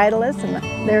eights bridleless, and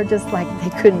they're just like, they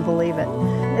couldn't believe it.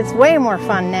 It's way more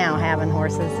fun now having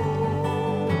horses.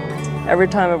 Every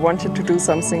time I wanted to do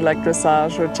something like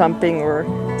dressage or jumping or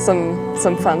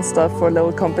some fun stuff or a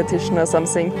little competition or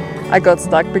something, I got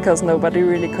stuck because nobody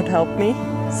really could help me.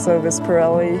 So with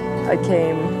Parreli, I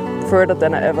came further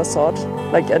than I ever thought.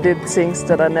 Like I did things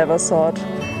that I never thought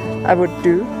I would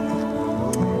do.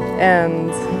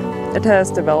 And it has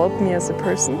developed me as a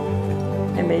person,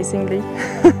 amazingly.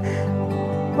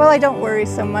 Well, I don't worry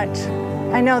so much.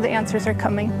 I know the answers are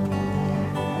coming.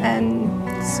 And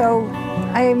so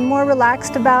I'm more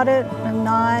relaxed about it. I'm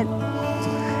not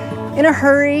in a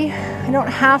hurry. I don't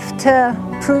have to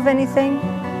prove anything.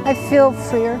 I feel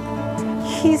freer.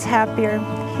 He's happier.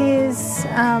 He's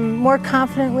more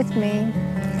confident with me.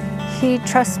 He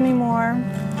trusts me more.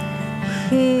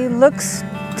 He looks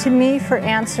to me for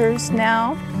answers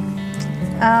now,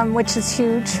 which is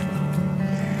huge.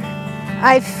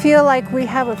 I feel like we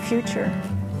have a future.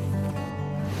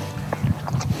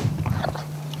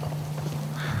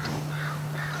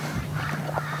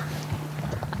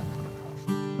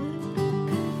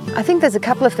 I think there's a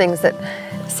couple of things that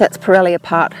sets Parreli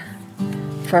apart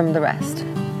from the rest.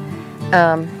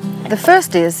 The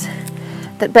first is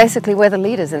that basically we're the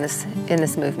leaders in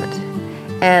this movement,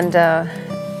 and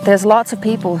there's lots of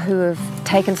people who have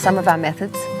taken some of our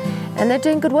methods and they're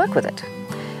doing good work with it.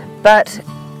 But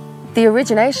the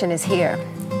origination is here,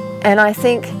 and I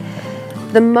think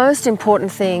the most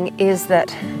important thing is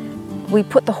that we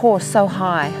put the horse so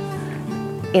high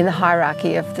in the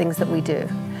hierarchy of things that we do.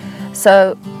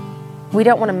 So we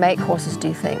don't want to make horses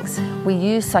do things. We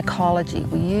use psychology,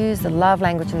 we use the love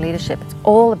language and leadership. It's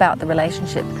all about the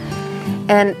relationship.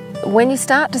 And when you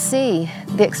start to see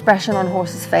the expression on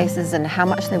horses' faces and how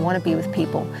much they want to be with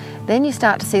people, then you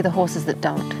start to see the horses that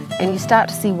don't, and you start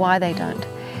to see why they don't.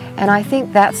 And I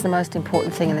think that's the most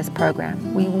important thing in this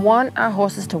program. We want our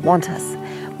horses to want us.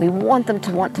 We want them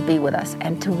to want to be with us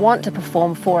and to want to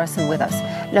perform for us and with us,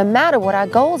 no matter what our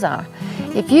goals are.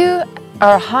 If you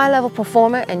are a high-level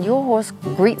performer and your horse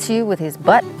greets you with his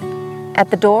butt at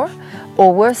the door,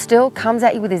 or worse still, comes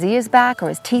at you with his ears back or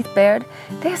his teeth bared,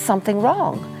 there's something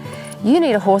wrong. You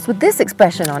need a horse with this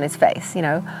expression on his face, you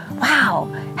know, wow,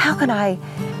 how can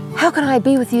I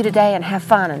be with you today and have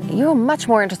fun? And you're much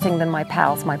more interesting than my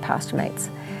pals, my pasture mates.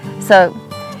 So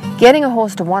getting a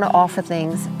horse to want to offer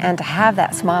things and to have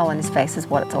that smile on his face is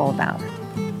what it's all about.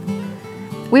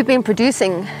 We've been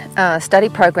producing study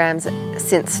programs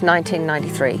since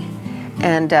 1993,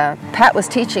 and Pat was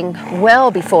teaching well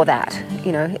before that.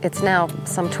 You know, it's now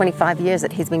some 25 years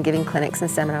that he's been giving clinics and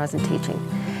seminars and teaching.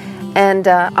 And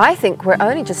I think we're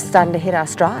only just starting to hit our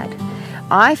stride.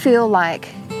 I feel like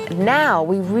now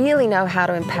we really know how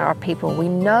to empower people. We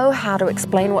know how to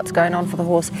explain what's going on for the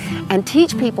horse and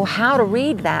teach people how to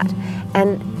read that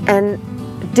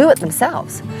and do it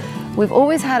themselves. We've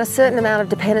always had a certain amount of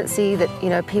dependency that, you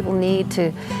know, people need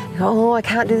to go, oh, I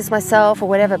can't do this myself or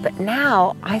whatever. But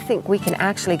now I think we can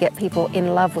actually get people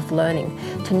in love with learning,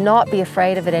 to not be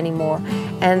afraid of it anymore.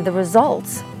 And the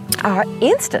results are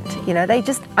instant. You know, I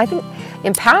think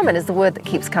empowerment is the word that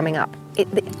keeps coming up.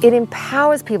 It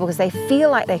empowers people because they feel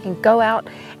like they can go out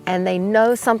and they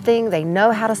know something, they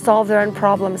know how to solve their own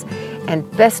problems,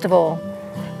 and best of all,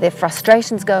 their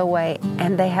frustrations go away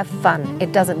and they have fun.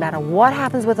 It doesn't matter what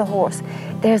happens with a horse,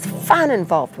 there's fun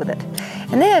involved with it.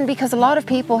 And then, because a lot of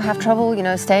people have trouble, you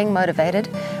know, staying motivated,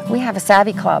 we have a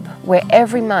Savvy Club where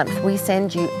every month we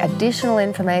send you additional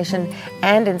information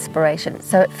and inspiration.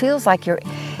 So it feels like you're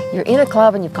in a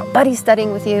club and you've got buddies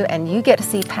studying with you, and you get to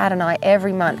see Pat and I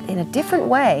every month in a different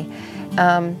way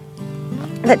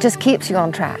that just keeps you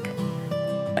on track.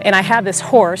 And I have this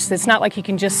horse, it's not like you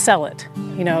can just sell it.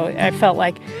 You know, I felt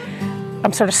like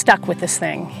I'm sort of stuck with this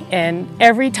thing. And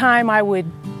every time I would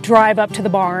drive up to the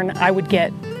barn, I would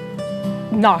get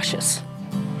nauseous.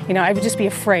 You know, I would just be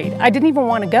afraid. I didn't even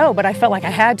want to go, but I felt like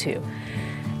I had to.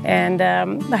 And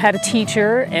I had a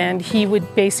teacher, and he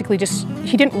would basically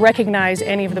he didn't recognize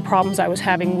any of the problems I was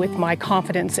having with my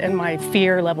confidence and my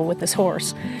fear level with this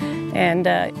horse. And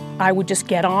I would just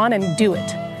get on and do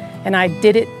it. And I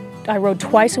did it. I rode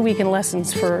twice a week in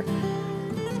lessons for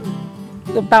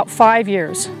about 5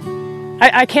 years.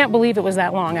 I can't believe it was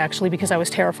that long, actually, because I was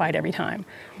terrified every time.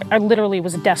 I literally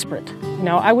was desperate. You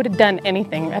know, I would have done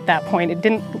anything at that point.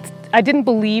 I didn't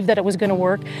believe that it was going to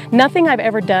work. Nothing I've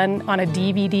ever done on a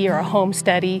DVD or a home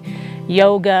study,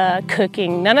 yoga,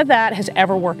 cooking, none of that has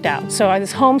ever worked out. So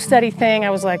this home study thing,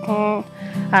 I was like,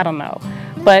 I don't know.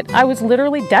 But I was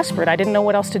literally desperate. I didn't know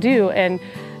what else to do. And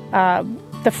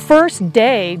the first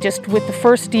day, just with the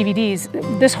first DVDs,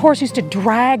 this horse used to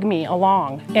drag me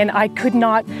along, and I could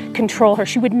not control her.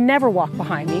 She would never walk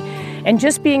behind me. And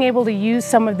just being able to use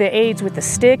some of the aids with the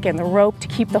stick and the rope to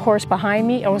keep the horse behind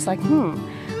me, I was like,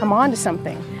 I'm on to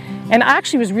something. And I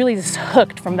actually was really just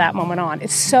hooked from that moment on.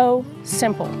 It's so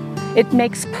simple. It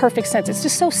makes perfect sense. It's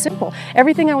just so simple.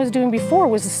 Everything I was doing before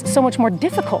was so much more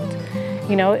difficult,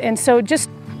 you know, and so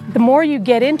just the more you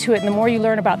get into it and the more you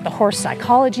learn about the horse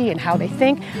psychology and how they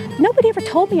think, nobody ever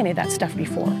told me any of that stuff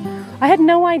before. I had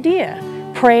no idea.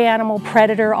 Prey animal,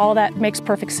 predator, all that makes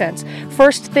perfect sense.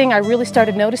 First thing I really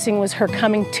started noticing was her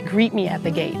coming to greet me at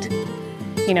the gate.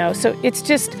 You know, so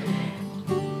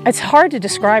it's hard to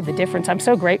describe the difference. I'm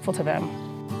so grateful to them.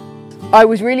 I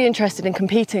was really interested in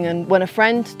competing, and when a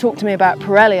friend talked to me about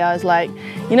Parreli, I was like,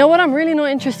 you know what, I'm really not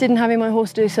interested in having my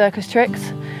horse do circus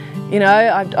tricks. You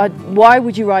know, why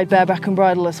would you ride bareback and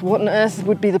bridleless? What on earth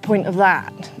would be the point of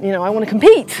that? You know, I want to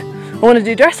compete. I want to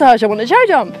do dressage. I want to show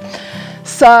jump.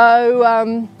 So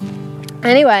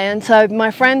anyway, and so my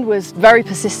friend was very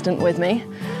persistent with me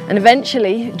and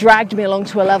eventually dragged me along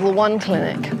to a level 1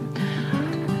 clinic.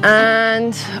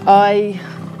 And I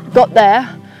got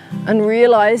there and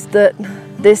realized that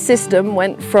this system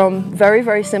went from very,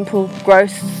 very simple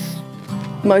gross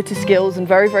motor skills and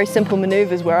very, very simple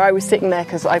maneuvers where I was sitting there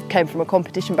because I came from a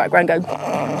competition background going,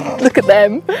 look at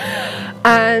them,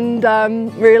 and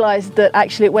realised that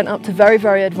actually it went up to very,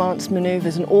 very advanced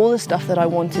maneuvers and all the stuff that I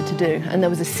wanted to do, and there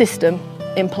was a system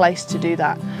in place to do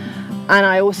that. And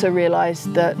I also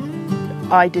realised that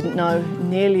I didn't know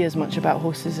nearly as much about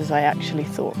horses as I actually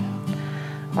thought.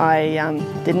 I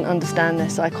didn't understand their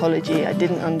psychology. I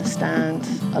didn't understand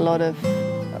a lot of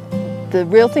the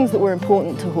real things that were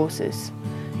important to horses.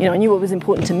 You know, I knew what was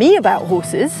important to me about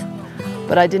horses,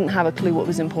 but I didn't have a clue what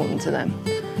was important to them.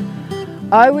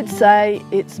 I would say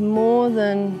it's more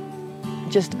than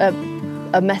just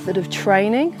a method of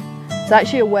training. It's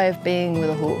actually a way of being with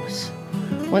a horse.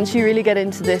 Once you really get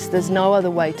into this, there's no other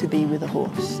way to be with a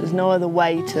horse. There's no other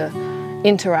way to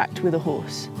interact with a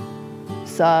horse.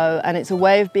 So And it's a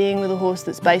way of being with a horse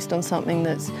that's based on something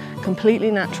that's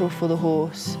completely natural for the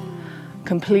horse,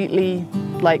 completely,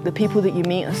 like, the people that you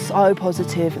meet are so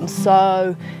positive and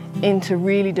so into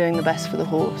really doing the best for the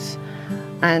horse,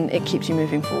 and it keeps you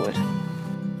moving forward.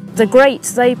 The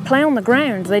greats, they play on the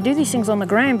ground. They do these things on the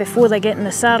ground before they get in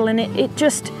the saddle, and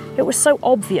it was so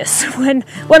obvious when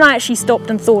I actually stopped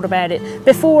and thought about it.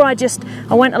 Before I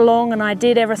went along and I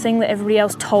did everything that everybody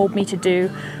else told me to do,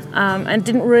 and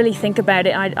didn't really think about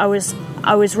it. I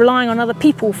was relying on other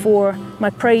people for my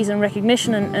praise and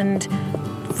recognition, and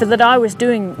for that I was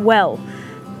doing well.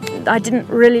 I didn't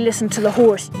really listen to the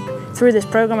horse. Through this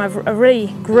program, I've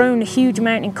really grown a huge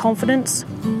amount in confidence,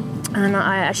 and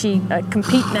I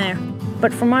compete now.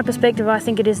 But from my perspective, I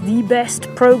think it is the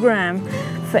best program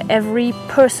for every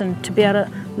person to be able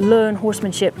to learn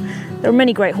horsemanship. There are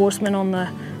many great horsemen on the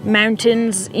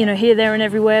mountains, you know, here, there and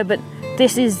everywhere, but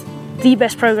this is the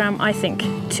best program, I think,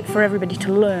 for everybody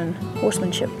to learn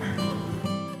horsemanship.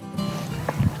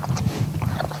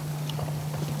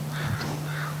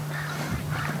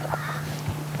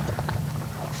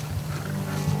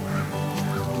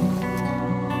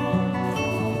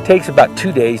 It takes about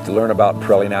 2 days to learn about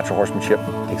Parreli natural horsemanship.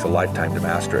 It takes a lifetime to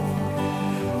master it.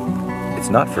 It's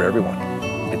not for everyone.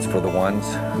 It's for the ones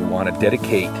who want to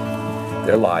dedicate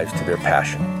their lives to their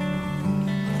passion.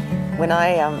 When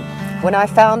I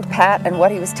found Pat and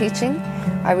what he was teaching,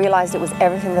 I realized it was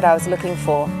everything that I was looking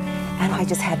for, and I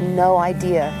just had no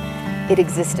idea it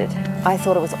existed. I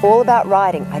thought it was all about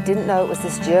riding. I didn't know it was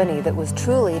this journey that was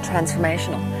truly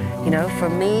transformational, you know, for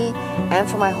me and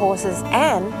for my horses,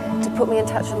 and to put me in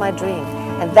touch with my dream.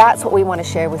 And that's what we want to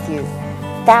share with you.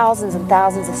 Thousands and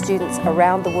thousands of students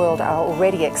around the world are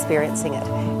already experiencing it,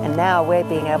 and now we're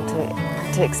being able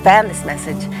to expand this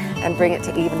message and bring it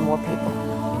to even more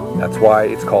people. That's why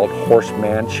it's called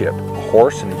horsemanship. A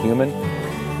horse and a human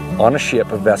on a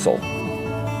ship, a vessel,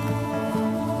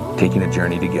 taking a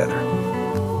journey together.